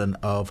lesson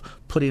of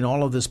putting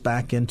all of this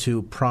back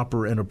into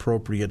proper and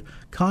appropriate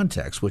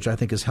context, which I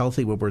think is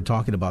healthy when we're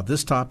talking about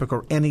this topic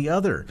or any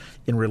other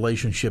in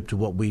relationship to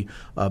what we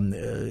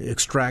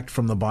extract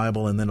from the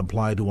Bible and then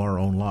apply to our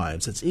own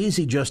lives. It's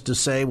easy just to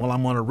say, well,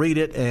 I'm going to read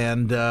it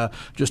and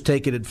just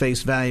take it at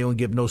face value and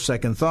give no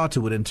second thought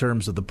to it in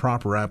terms of the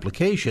proper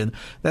application.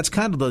 That's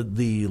kind of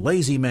the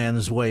lazy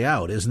man's way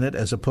out, isn't it?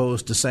 As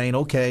opposed to saying,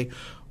 okay,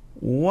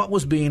 what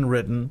was being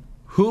written?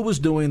 Who was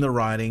doing the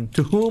writing?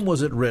 To whom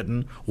was it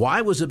written? Why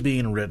was it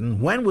being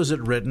written? When was it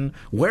written?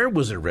 Where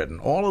was it written?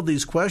 All of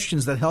these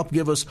questions that help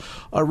give us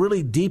a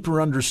really deeper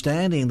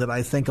understanding that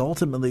I think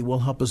ultimately will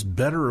help us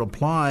better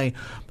apply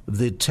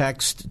the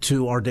text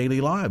to our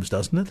daily lives,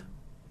 doesn't it?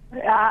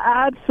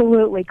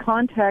 Absolutely.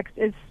 Context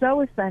is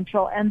so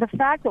essential. And the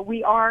fact that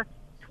we are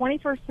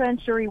 21st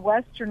century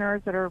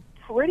Westerners that are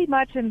pretty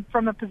much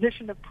from a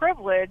position of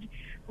privilege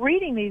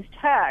reading these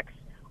texts.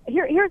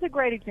 Here's a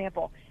great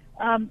example.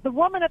 The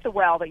woman at the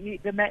well that you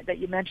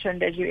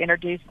mentioned as you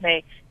introduced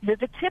me,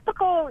 the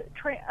typical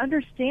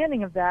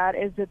understanding of that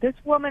is that this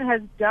woman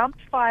has dumped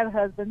 5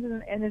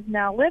 husbands and is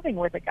now living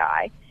with a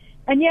guy.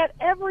 And yet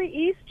every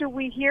Easter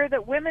we hear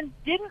that women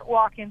didn't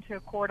walk into a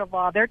court of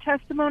law. Their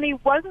testimony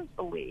wasn't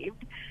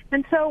believed.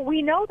 And so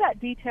we know that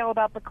detail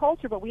about the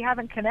culture, but we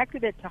haven't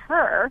connected it to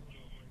her.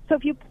 So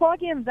if you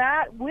plug in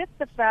that with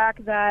the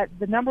fact that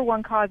the number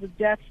one cause of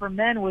death for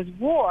men was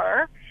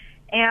war,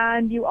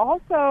 and you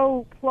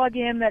also plug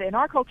in that in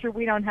our culture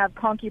we don't have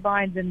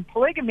concubines and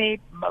polygamy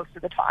most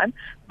of the time,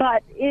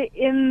 but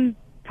in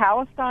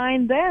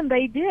Palestine then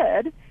they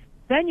did.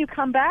 Then you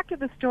come back to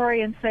the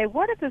story and say,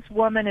 what if this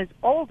woman is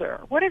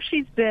older? What if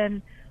she's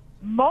been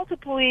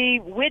multiply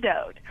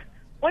widowed?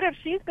 What if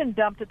she's been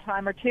dumped a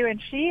time or two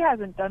and she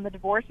hasn't done the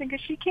divorcing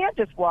because she can't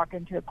just walk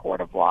into a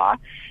court of law,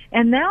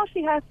 and now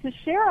she has to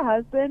share a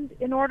husband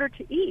in order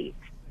to eat?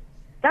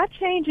 That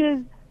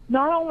changes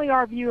not only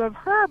our view of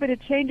her, but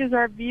it changes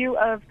our view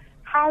of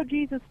how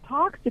Jesus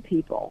talks to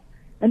people.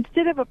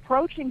 Instead of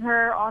approaching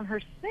her on her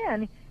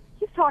sin,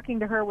 he's talking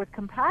to her with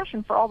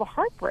compassion for all the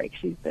heartbreak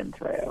she's been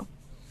through.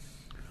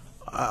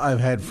 I've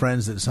had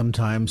friends that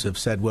sometimes have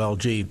said, well,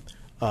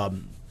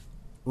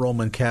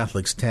 Roman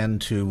Catholics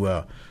tend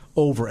to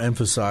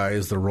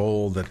overemphasize the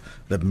role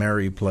that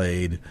Mary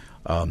played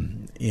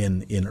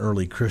in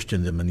early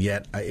Christendom, and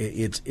yet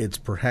it's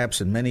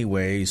perhaps in many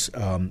ways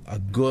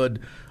a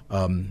good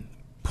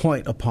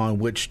point upon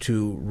which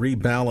to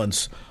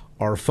rebalance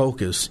our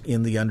focus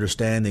in the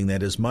understanding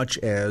that as much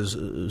as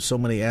so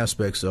many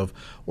aspects of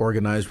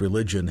organized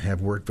religion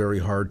have worked very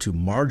hard to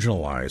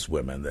marginalize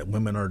women, that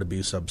women are to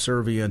be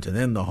subservient and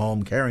in the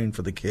home caring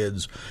for the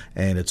kids,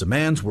 and it's a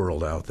man's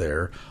world out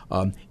there,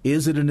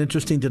 is it an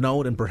interesting to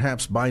note, and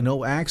perhaps by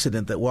no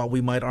accident, that while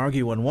we might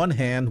argue on one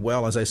hand,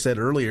 well, as I said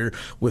earlier,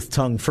 with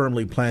tongue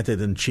firmly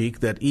planted in cheek,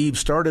 that Eve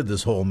started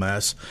this whole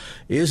mess,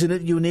 isn't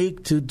it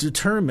unique to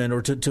determine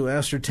or to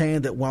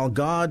ascertain that while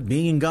God,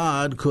 being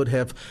God, could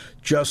have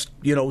just,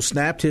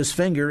 snapped his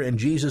finger and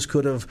Jesus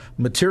could have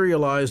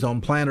materialized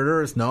on planet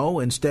Earth? No,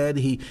 instead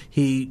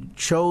he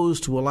chose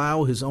to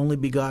allow his only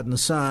begotten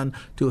Son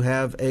to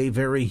have a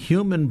very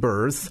human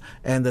birth,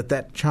 and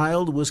that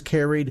child was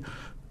carried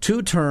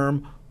to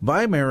term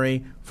by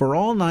Mary for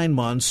all 9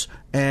 months,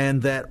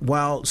 and that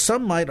while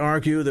some might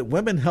argue that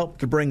women helped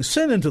to bring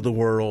sin into the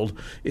world,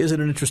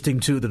 isn't it interesting,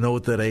 too, to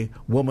note that a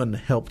woman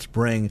helped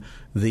bring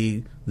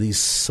the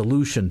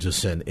solution to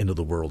sin into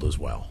the world as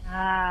well?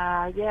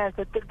 Yes,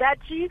 that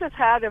Jesus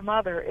had a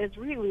mother is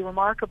really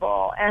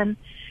remarkable.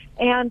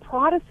 And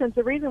Protestants,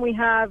 the reason we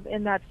have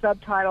in that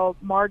subtitle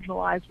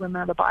marginalized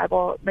women of the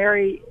Bible,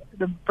 Mary,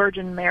 the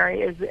Virgin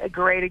Mary, is a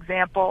great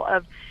example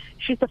of.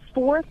 She's the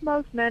 4th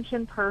most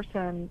mentioned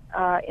person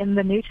in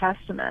the New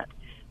Testament.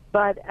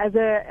 But as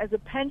a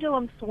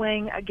pendulum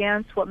swing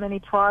against what many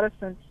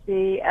Protestants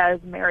see as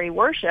Mary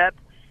worship,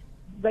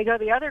 they go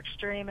the other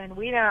extreme. And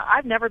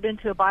I've never been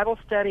to a Bible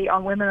study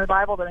on women in the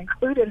Bible that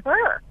included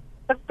her.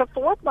 That's the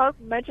 4th most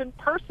mentioned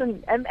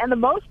person, and the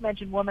most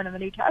mentioned woman in the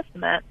New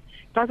Testament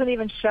doesn't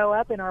even show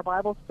up in our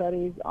Bible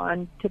studies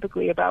on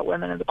typically about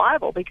women in the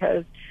Bible,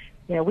 because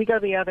we go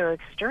the other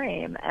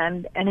extreme,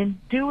 and in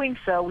doing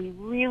so, we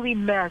really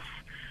miss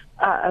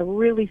a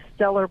really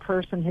stellar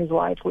person whose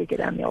life we could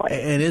emulate.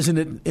 And isn't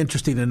it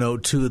interesting to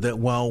note, too, that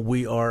while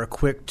we are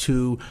quick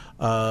to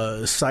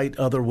cite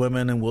other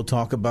women, and we'll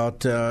talk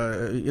about,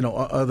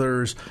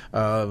 others,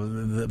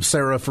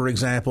 Sarah, for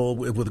example,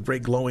 with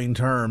great glowing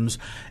terms,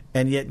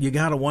 and yet you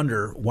got to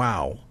wonder,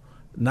 wow,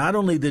 not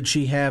only did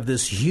she have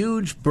this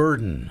huge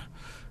burden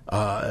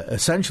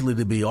essentially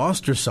to be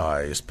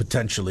ostracized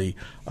potentially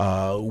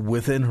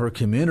within her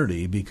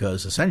community,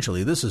 because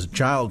essentially this is a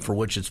child for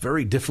which it's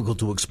very difficult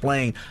to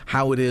explain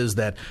how it is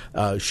that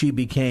she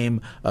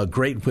became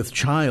great with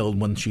child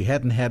when she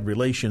hadn't had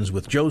relations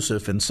with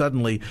Joseph, and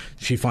suddenly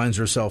she finds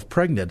herself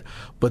pregnant.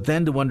 But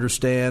then to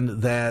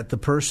understand that the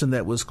person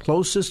that was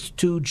closest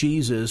to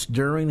Jesus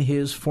during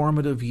his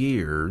formative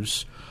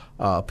years,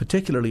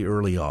 particularly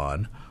early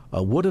on,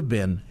 would have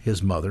been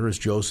his mother, as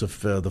Joseph,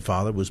 the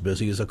father, was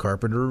busy as a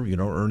carpenter,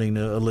 earning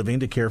a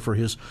living to care for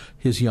his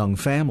young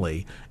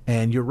family.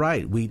 And you're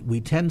right.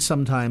 We tend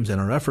sometimes, in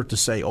our effort to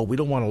say, we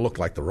don't want to look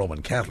like the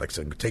Roman Catholics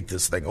and take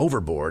this thing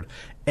overboard,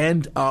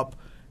 end up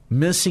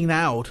missing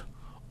out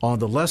on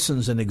the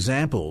lessons and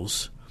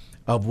examples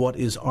of what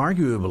is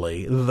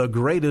arguably the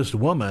greatest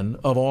woman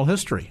of all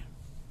history.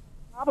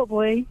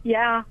 Probably,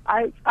 yeah.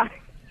 I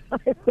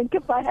think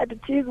if I had to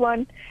choose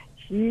one,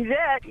 she's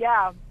it,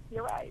 yeah.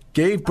 You're right.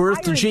 Gave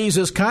birth to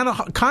Jesus. Kind of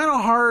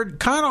hard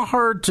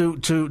to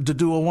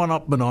do a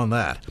one-upman on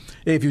that.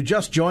 If you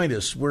just joined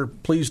us, we're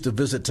pleased to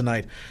visit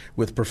tonight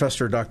with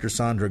Professor Dr.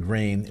 Sandra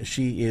Green.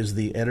 She is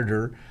the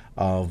editor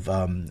of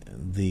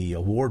the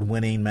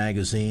award-winning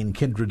magazine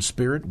Kindred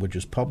Spirit, which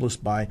is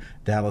published by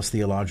Dallas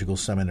Theological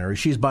Seminary.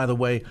 She's, by the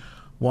way,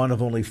 one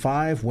of only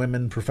 5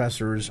 women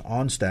professors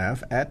on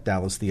staff at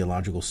Dallas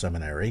Theological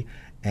Seminary.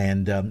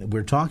 And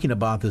we're talking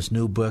about this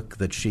new book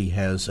that she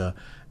has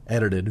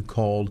edited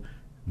called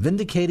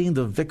Vindicating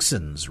the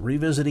Vixens,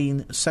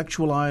 Revisiting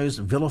Sexualized,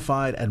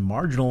 Vilified, and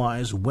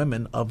Marginalized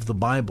Women of the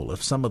Bible.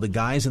 If some of the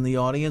guys in the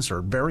audience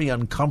are very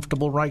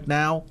uncomfortable right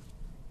now,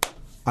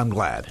 I'm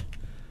glad.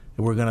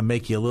 We're going to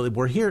make you a little...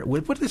 We're here...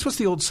 What's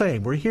the old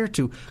saying? We're here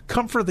to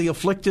comfort the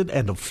afflicted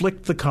and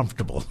afflict the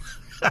comfortable.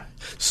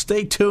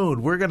 Stay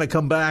tuned. We're going to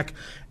come back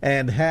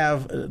and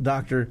have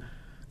Dr.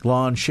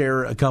 Glahn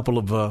share a couple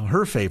of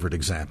her favorite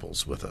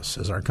examples with us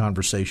as our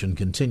conversation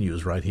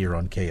continues right here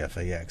on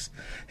KFAX.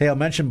 Hey, I'll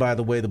mention, by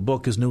the way, the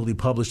book is newly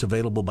published,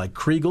 available by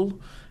Kriegel,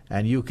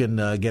 and you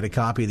can get a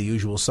copy of The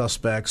Usual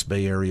Suspects,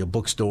 Bay Area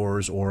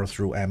bookstores, or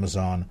through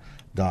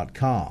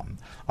Amazon.com.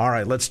 All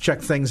right, let's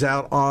check things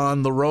out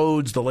on the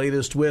roads, the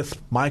latest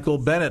with Michael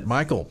Bennett.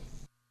 Michael.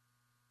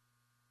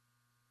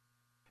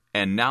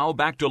 And now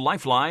back to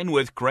Lifeline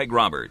with Craig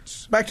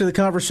Roberts. Back to the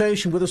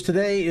conversation. With us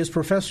today is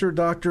Professor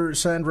Dr.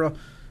 Sandra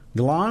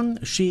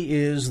Glahn. She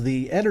is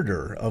the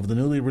editor of the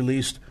newly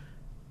released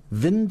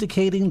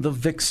Vindicating the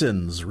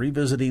Vixens,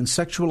 Revisiting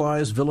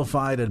Sexualized,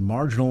 Vilified, and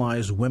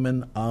Marginalized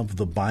Women of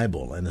the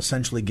Bible, and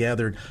essentially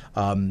gathered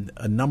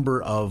a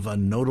number of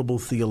notable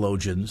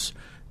theologians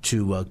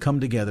to come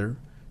together,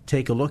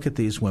 take a look at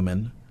these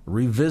women,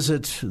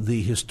 revisit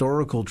the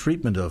historical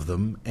treatment of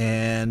them,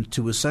 and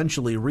to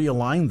essentially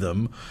realign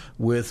them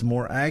with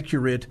more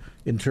accurate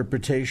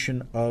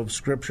interpretation of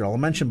Scripture. I'll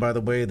mention, by the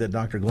way, that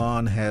Dr.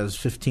 Glahn has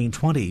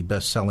 15-20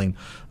 best-selling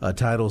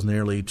titles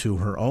nearly to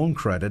her own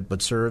credit,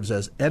 but serves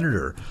as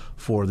editor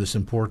for this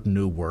important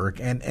new work.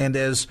 And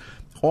as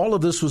all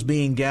of this was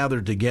being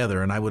gathered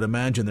together, and I would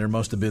imagine there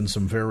must have been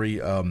some very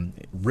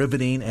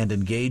riveting and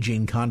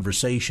engaging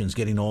conversations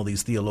getting all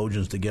these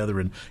theologians together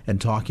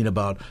and talking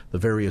about the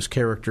various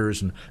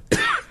characters and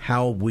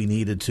how we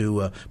needed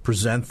to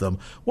present them.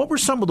 What were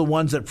some of the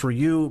ones that for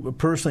you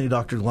personally,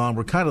 Dr. Glahn,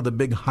 were kind of the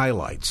big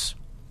highlights?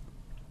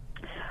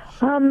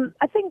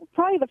 I think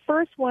probably the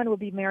first one would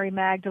be Mary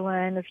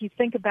Magdalene. If you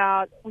think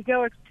about, we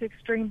go to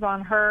extremes on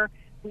her.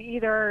 We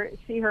either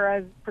see her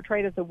as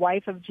portrayed as the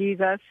wife of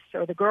Jesus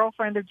or the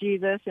girlfriend of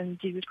Jesus and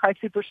Jesus Christ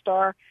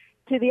Superstar,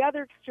 to the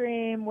other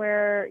extreme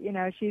where,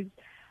 she's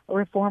a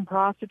reformed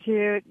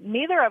prostitute,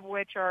 neither of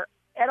which are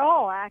at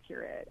all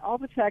accurate. All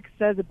the text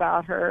says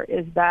about her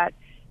is that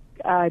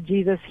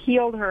Jesus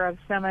healed her of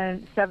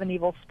seven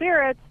evil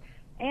spirits,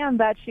 and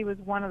that she was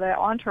one of the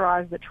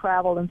entourage that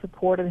traveled and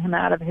supported him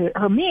out of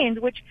her means,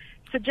 which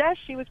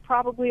suggests she was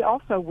probably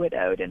also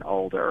widowed and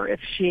older if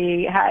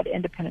she had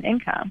independent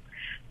income.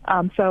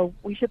 So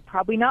we should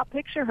probably not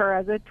picture her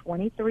as a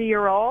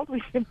 23-year-old.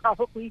 We should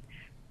probably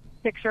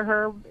picture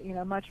her,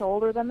 much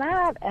older than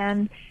that.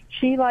 And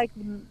she, like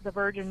the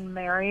Virgin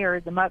Mary,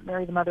 or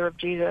Mary, the mother of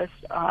Jesus,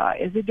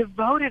 is a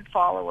devoted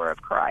follower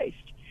of Christ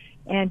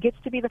and gets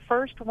to be the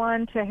first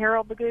one to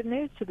herald the good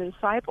news to the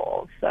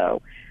disciples.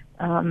 So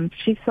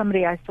she's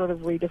somebody I sort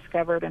of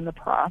rediscovered in the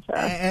process.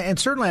 And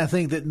certainly I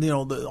think that,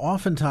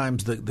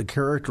 oftentimes the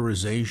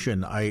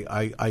characterization,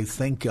 I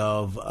think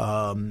of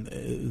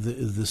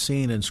the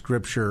scene in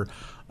Scripture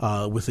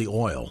with the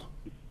oil.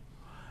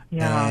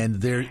 Yeah.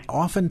 And there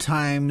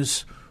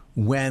oftentimes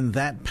when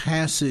that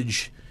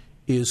passage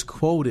is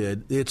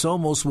quoted, it's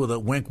almost with a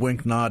wink,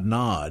 wink, nod,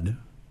 nod,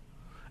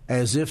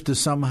 as if to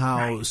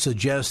somehow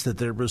suggest that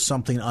there was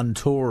something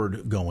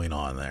untoward going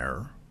on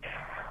there.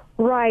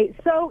 Right.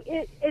 So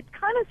it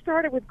kind of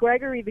started with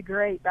Gregory the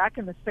Great back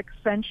in the 6th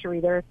century.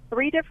 There are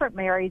 3 different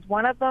Marys.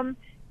 One of them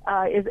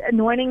is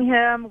anointing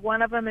him.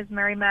 One of them is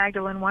Mary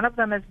Magdalene. One of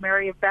them is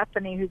Mary of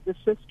Bethany, who's the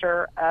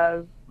sister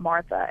of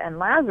Martha and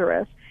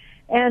Lazarus.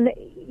 And,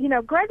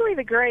 Gregory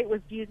the Great was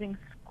using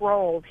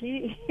scrolls.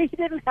 He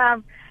didn't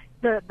have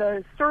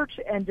the search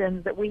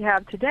engines that we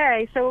have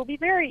today. So it would be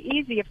very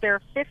easy if there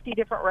are 50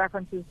 different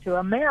references to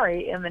a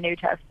Mary in the New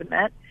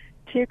Testament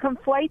to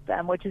conflate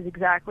them, which is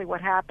exactly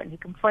what happened. He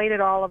conflated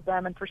all of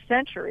them, and for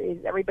centuries,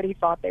 everybody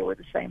thought they were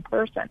the same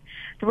person.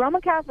 The Roman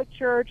Catholic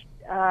Church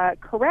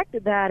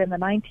corrected that in the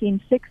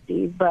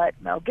 1960s, but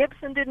Mel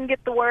Gibson didn't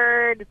get the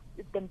word.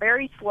 It's been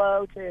very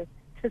slow to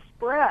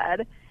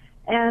spread.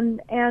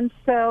 And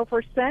so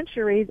for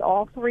centuries,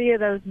 all 3 of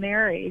those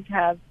Marys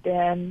have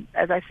been,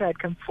 as I said,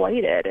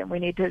 conflated, and we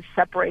need to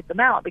separate them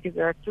out because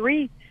there are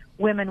 3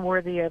 women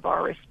worthy of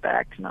our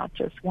respect, not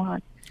just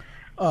one.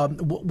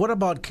 What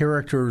about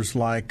characters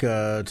like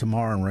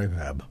Tamar and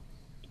Rahab?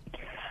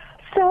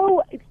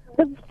 So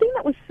the thing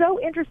that was so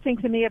interesting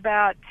to me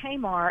about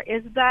Tamar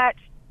is that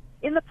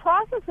in the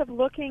process of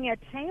looking at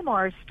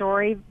Tamar's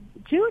story,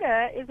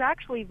 Judah is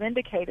actually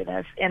vindicated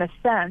in a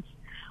sense.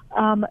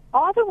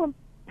 Often when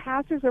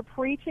pastors are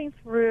preaching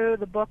through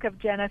the book of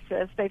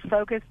Genesis, they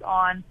focus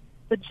on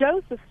the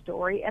Joseph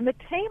story, and the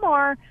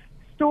Tamar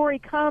story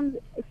comes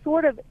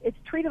it's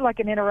treated like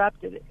an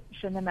interruption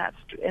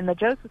in the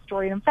Joseph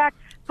story. And in fact,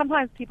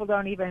 sometimes people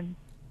don't even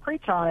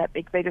preach on it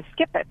because they just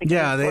skip it.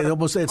 Yeah,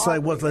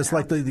 it's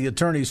like the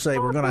attorneys say,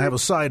 we're going to have a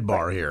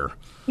sidebar here.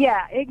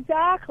 Yeah,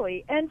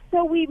 exactly. And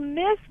so we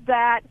miss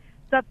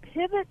the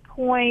pivot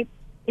point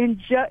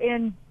in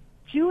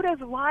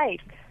Judah's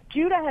life.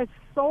 Judah has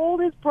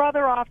sold his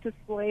brother off to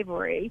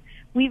slavery.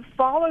 We've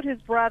followed his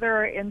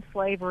brother in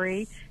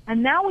slavery,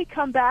 and now we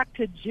come back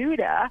to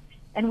Judah,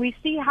 and we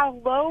see how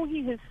low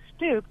he has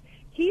stooped.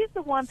 He's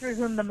the one through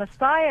whom the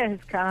Messiah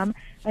has come,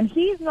 and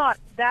he's not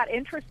that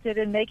interested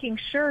in making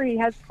sure he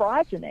has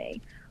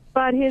progeny.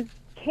 But his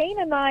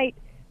Canaanite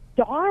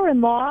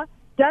daughter-in-law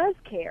does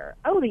care.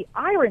 Oh, the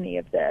irony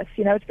of this.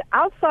 It's the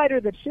outsider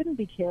that shouldn't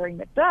be caring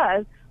that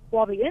does,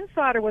 while the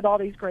insider with all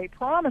these great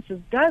promises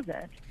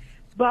doesn't.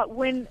 But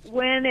when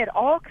it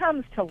all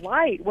comes to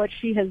light, what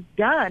she has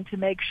done to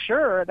make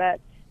sure that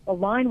the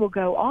line will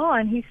go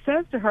on, he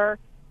says to her,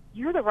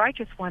 "You're the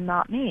righteous one,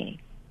 not me."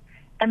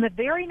 And the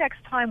very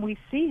next time we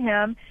see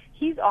him,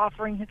 he's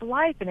offering his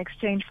life in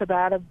exchange for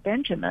that of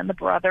Benjamin, the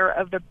brother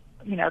of the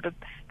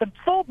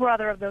full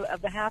brother of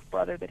the half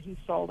brother that he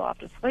sold off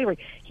to slavery.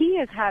 He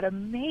has had a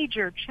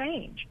major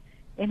change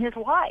in his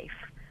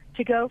life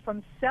to go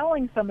from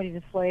selling somebody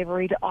to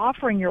slavery to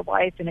offering your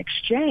life in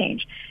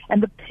exchange.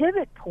 And the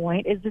pivot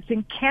point is this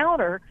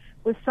encounter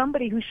with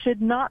somebody who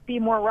should not be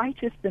more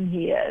righteous than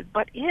he is,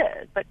 but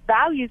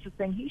values the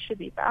thing he should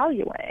be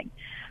valuing.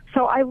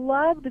 So I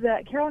loved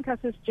that Carolyn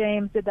Custis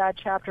James did that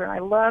chapter, and I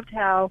loved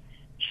how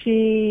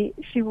she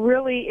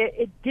really,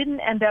 it didn't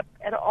end up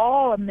at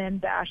all a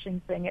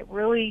men-bashing thing. It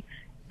really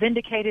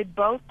vindicated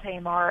both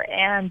Tamar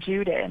and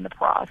Judah in the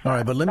process. All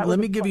right, but let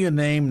me give you a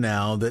name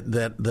now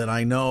that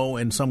I know,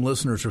 and some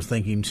listeners are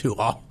thinking too,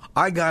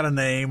 I got a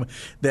name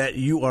that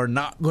you are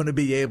not going to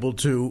be able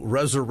to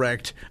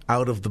resurrect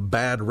out of the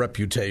bad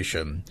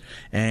reputation.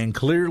 And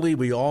clearly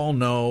we all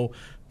know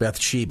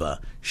Bathsheba.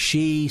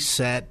 She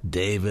set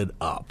David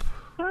up.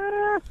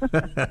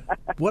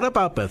 What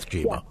about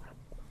Bathsheba?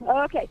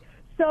 Yeah. Okay.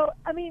 So,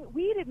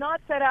 we did not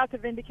set out to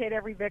vindicate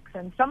every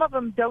vixen. Some of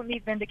them don't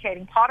need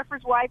vindicating.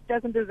 Potiphar's wife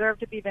doesn't deserve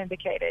to be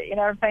vindicated. You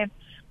know what I'm saying?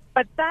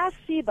 But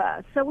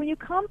Bathsheba. So when you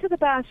come to the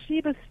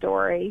Bathsheba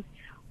story,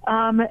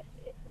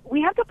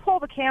 we have to pull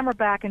the camera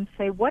back and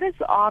say, what is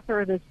the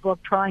author of this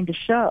book trying to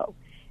show?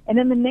 And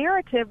in the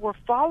narrative, we're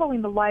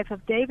following the life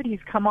of David.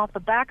 He's come off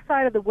the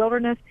backside of the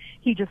wilderness.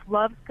 He just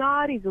loves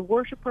God. He's a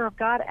worshiper of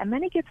God. And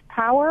then he gets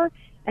power,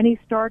 and he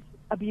starts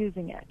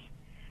abusing it.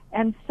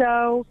 And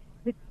so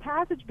the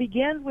passage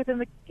begins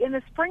in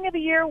the spring of the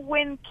year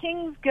when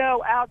kings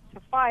go out to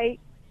fight,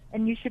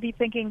 and you should be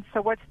thinking,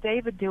 so what's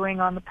David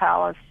doing on the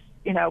palace,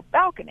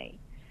 balcony?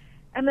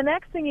 And the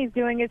next thing he's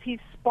doing is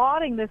he's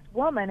spotting this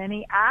woman, and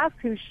he asks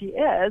who she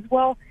is.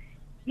 Well,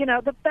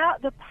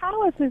 the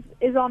palace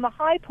is on the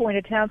high point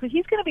of town, so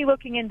he's going to be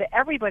looking into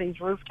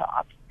everybody's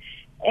rooftops.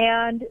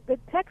 And the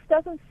text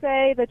doesn't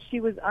say that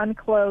she was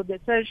unclothed.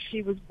 It says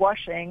she was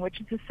washing,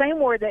 which is the same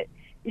word that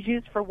is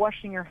used for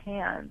washing your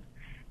hands.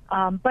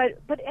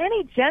 But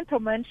any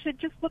gentleman should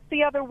just look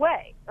the other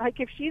way. Like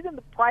if she's in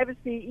the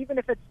privacy, even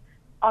if it's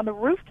on the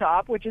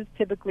rooftop, which is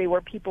typically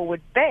where people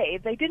would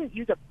bathe, they didn't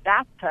use a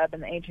bathtub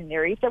in the ancient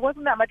Near East. There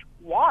wasn't that much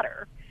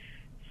water.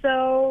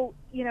 So,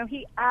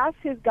 he asked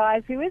his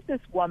guys, who is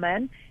this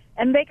woman?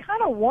 And they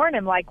kind of warn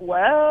him, like,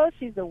 well,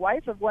 she's the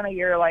wife of one of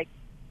your,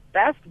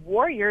 best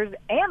warriors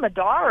and the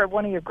daughter of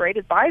one of your great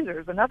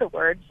advisors. In other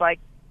words,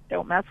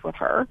 don't mess with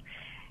her.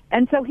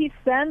 And so he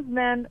sends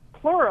men,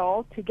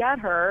 plural, to get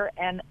her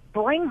and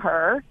bring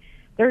her.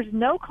 There's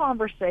no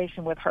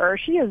conversation with her.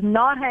 She is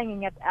not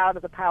hanging out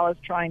of the palace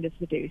trying to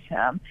seduce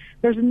him.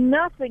 There's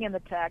nothing in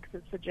the text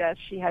that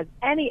suggests she has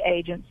any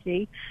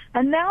agency.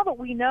 And now that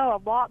we know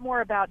a lot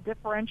more about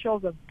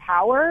differentials of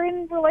power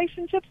in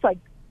relationships, like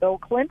Bill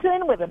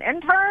Clinton with an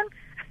intern,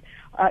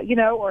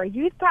 or a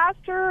youth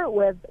pastor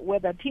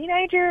with a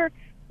teenager,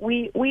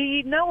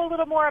 we know a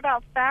little more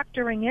about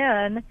factoring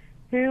in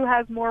who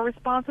has more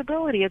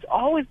responsibility. It's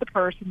always the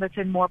person that's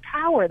in more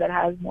power that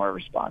has more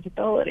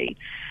responsibility.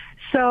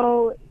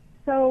 So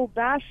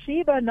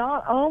Bathsheba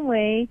not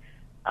only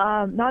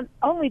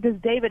does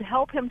David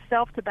help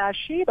himself to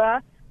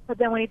Bathsheba, but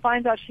then when he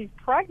finds out she's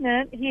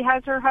pregnant, he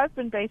has her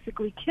husband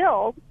basically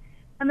killed.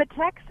 And the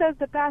text says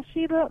that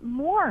Bathsheba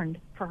mourned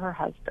for her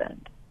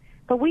husband.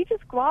 But we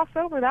just gloss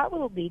over that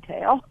little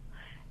detail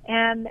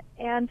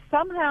and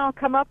somehow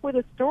come up with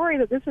a story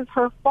that this is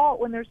her fault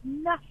when there's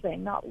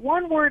nothing, not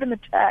one word in the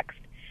text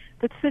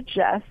that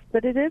suggests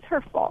that it is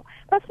her fault.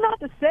 That's not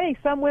to say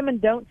some women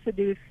don't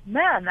seduce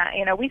men.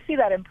 We see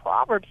that in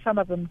Proverbs, some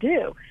of them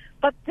do.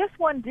 But this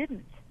one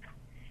didn't.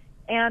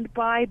 And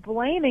by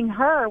blaming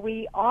her,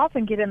 we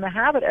often get in the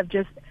habit of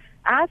just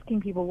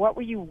asking people, what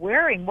were you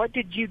wearing? What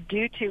did you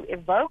do to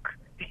evoke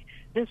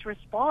this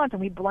response? And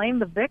we blame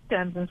the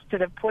victims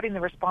instead of putting the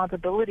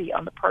responsibility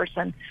on the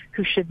person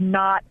who should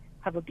not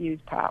have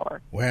abused power.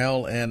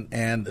 Well,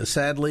 and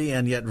sadly,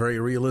 and yet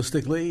very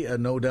realistically,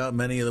 no doubt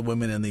many of the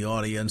women in the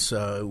audience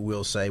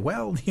will say,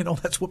 well,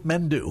 that's what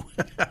men do.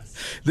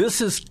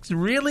 This is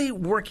really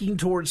working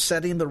towards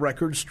setting the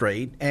record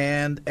straight.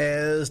 And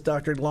as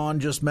Dr. Glahn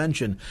just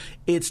mentioned,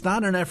 it's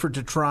not an effort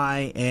to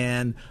try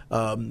and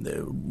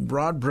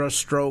broad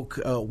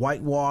brushstroke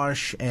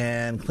whitewash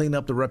and clean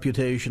up the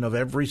reputation of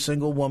every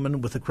single woman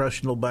with a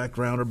questionable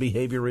background or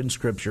behavior in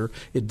Scripture.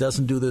 It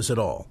doesn't do this at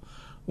all.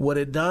 What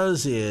it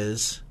does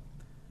is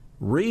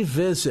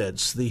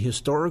revisits the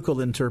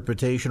historical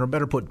interpretation, or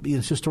better put, the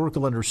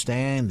historical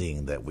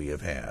understanding that we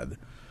have had.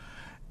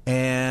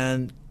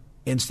 And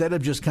instead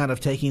of just kind of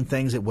taking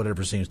things at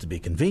whatever seems to be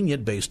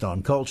convenient based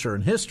on culture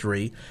and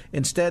history,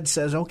 instead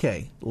says,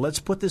 okay, let's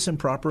put this in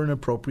proper and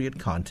appropriate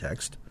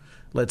context.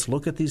 Let's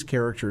look at these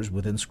characters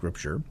within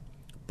Scripture,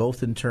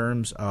 both in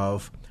terms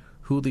of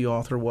who the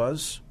author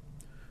was,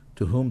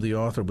 to whom the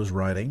author was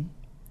writing,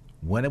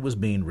 when it was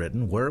being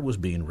written, where it was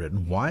being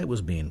written, why it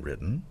was being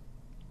written,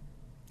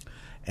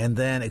 and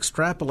then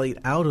extrapolate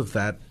out of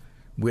that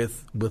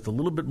with a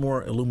little bit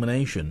more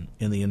illumination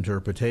in the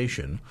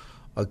interpretation,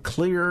 a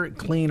clearer,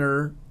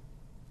 cleaner,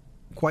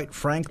 quite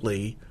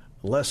frankly,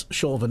 less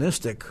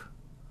chauvinistic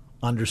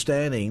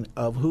understanding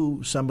of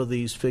who some of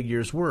these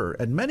figures were.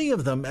 And many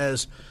of them,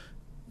 as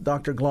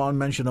Dr. Glahn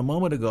mentioned a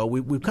moment ago,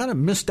 we've kind of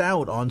missed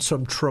out on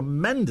some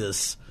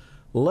tremendous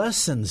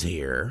lessons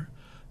here,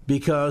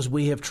 because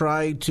we have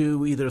tried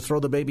to either throw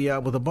the baby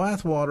out with the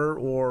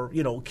bathwater or,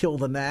 kill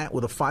the gnat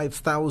with a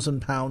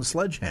 5,000-pound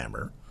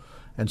sledgehammer.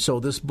 And so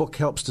this book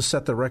helps to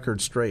set the record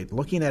straight,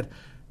 looking at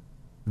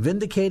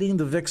vindicating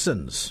the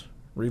vixens,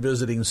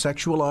 revisiting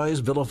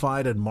sexualized,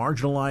 vilified, and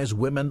marginalized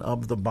women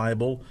of the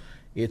Bible.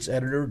 Its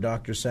editor,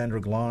 Dr.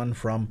 Sandra Glahn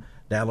from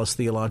Dallas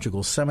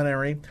Theological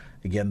Seminary.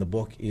 Again, the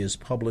book is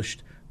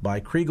published by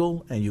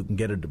Kriegel, and you can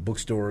get it at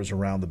bookstores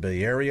around the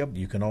Bay Area.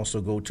 You can also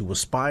go to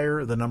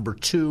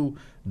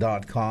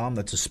aspire2.com.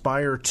 That's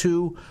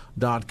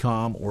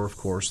aspire2.com, or, of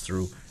course,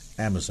 through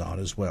Amazon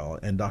as well.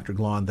 And Dr.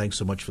 Glahn, thanks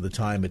so much for the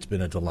time. It's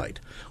been a delight.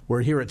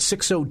 We're here at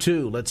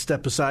 6:02. Let's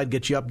step aside,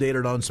 get you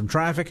updated on some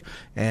traffic,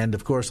 and,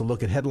 of course, a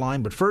look at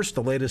headline. But first,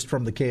 the latest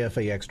from the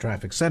KFAX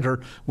Traffic Center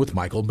with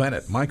Michael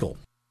Bennett. Michael.